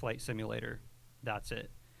was a flight simulator. That's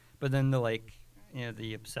it. But then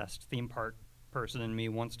the obsessed theme park person in me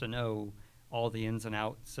wants to know all the ins and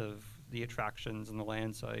outs of the attractions and the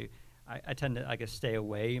land. So I tend to, I guess, stay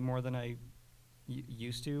away more than I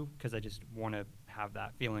used to, because I just want to have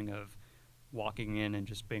that feeling of walking in and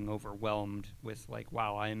just being overwhelmed with like,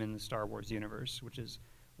 wow, I am in the Star Wars universe, which is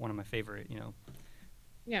one of my favorite,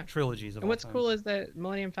 trilogies of all time. And what's cool is that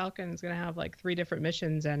Millennium Falcon is going to have like 3 different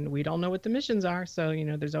missions, and we don't know what the missions are. So,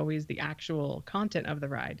 there's always the actual content of the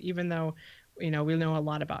ride, even though we know a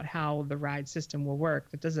lot about how the ride system will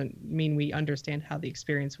work. That doesn't mean we understand how the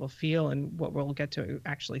experience will feel and what we'll get to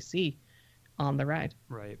actually see on the ride.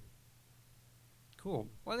 Right. Cool.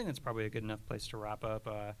 Well, I think that's probably a good enough place to wrap up.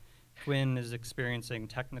 Quinn is experiencing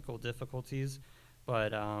technical difficulties,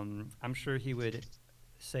 but I'm sure he would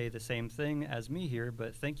say the same thing as me here.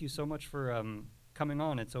 But thank you so much for coming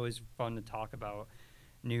on. It's always fun to talk about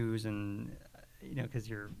news, and because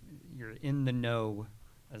you're in the know,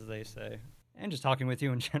 as they say, and just talking with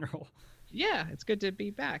you in general. Yeah, it's good to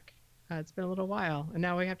be back. It's been a little while, and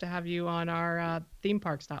now we have to have you on our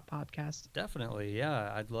ThemeParkStop podcast. Definitely,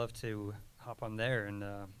 yeah. I'd love to hop on there and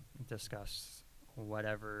discuss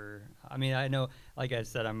whatever. I mean, I know, like I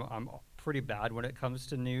said, I'm pretty bad when it comes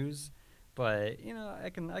to news, but I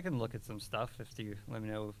can look at some stuff if you let me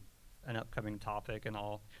know an upcoming topic, and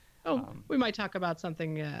I'll. We might talk about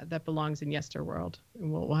something that belongs in Yesterworld,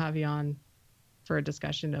 and we'll have you on for a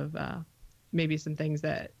discussion of maybe some things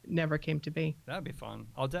that never came to be. That'd be fun.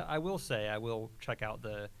 I will say I will check out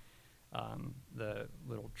the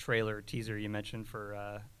little trailer teaser you mentioned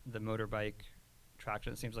for the motorbike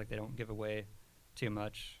attraction. It seems like they don't give away too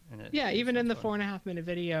much. And even in the 4.5-minute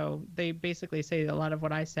video, they basically say a lot of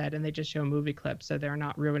what I said, and they just show movie clips, so they're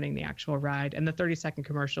not ruining the actual ride. And the 30-second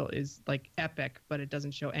commercial is like epic, but it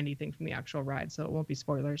doesn't show anything from the actual ride, so it won't be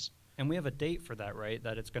spoilers. And we have a date for that, right?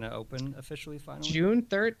 That it's going to open officially finally? June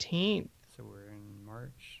 13th. So we're in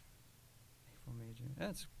March, April, May, June.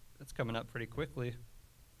 That's coming up pretty quickly.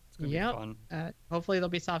 It's going to be fun. Hopefully there'll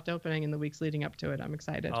be soft opening in the weeks leading up to it. I'm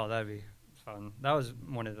excited. Oh, that'd be fun. That was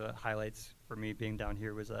one of the highlights for me being down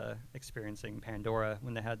here, was experiencing Pandora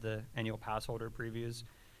when they had the annual pass holder previews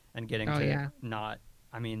and getting there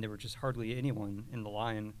were just hardly anyone in the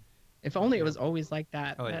line. If only it was always like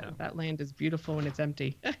that. That land is beautiful when it's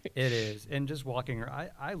empty. It is. And just walking,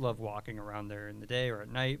 I love walking around there in the day or at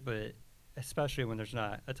night, but especially when there's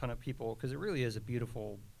not a ton of people, because it really is a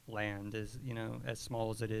beautiful land, as small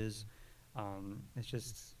as it is. It's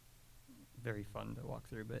just very fun to walk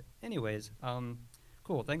through. But anyways,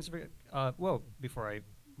 cool. Thanks for, before I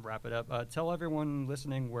wrap it up, tell everyone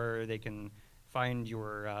listening where they can find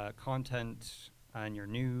your content and your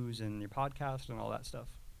news and your podcast and all that stuff?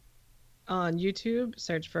 On YouTube,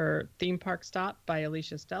 search for Theme Park Stop by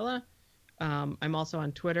Alicia Stella. I'm also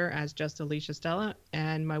on Twitter as just Alicia Stella,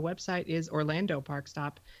 and my website is Orlando Park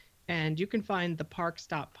Stop. And you can find the Park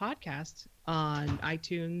Stop podcast on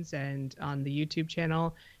iTunes and on the YouTube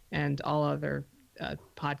channel and all other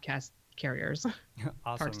podcast carriers.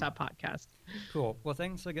 Awesome. Park Stop podcast. Cool. Well,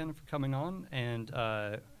 thanks again for coming on, and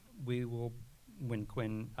we will, when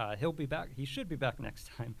Quinn, he'll be back. He should be back next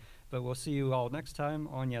time, but we'll see you all next time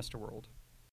on Yesterworld.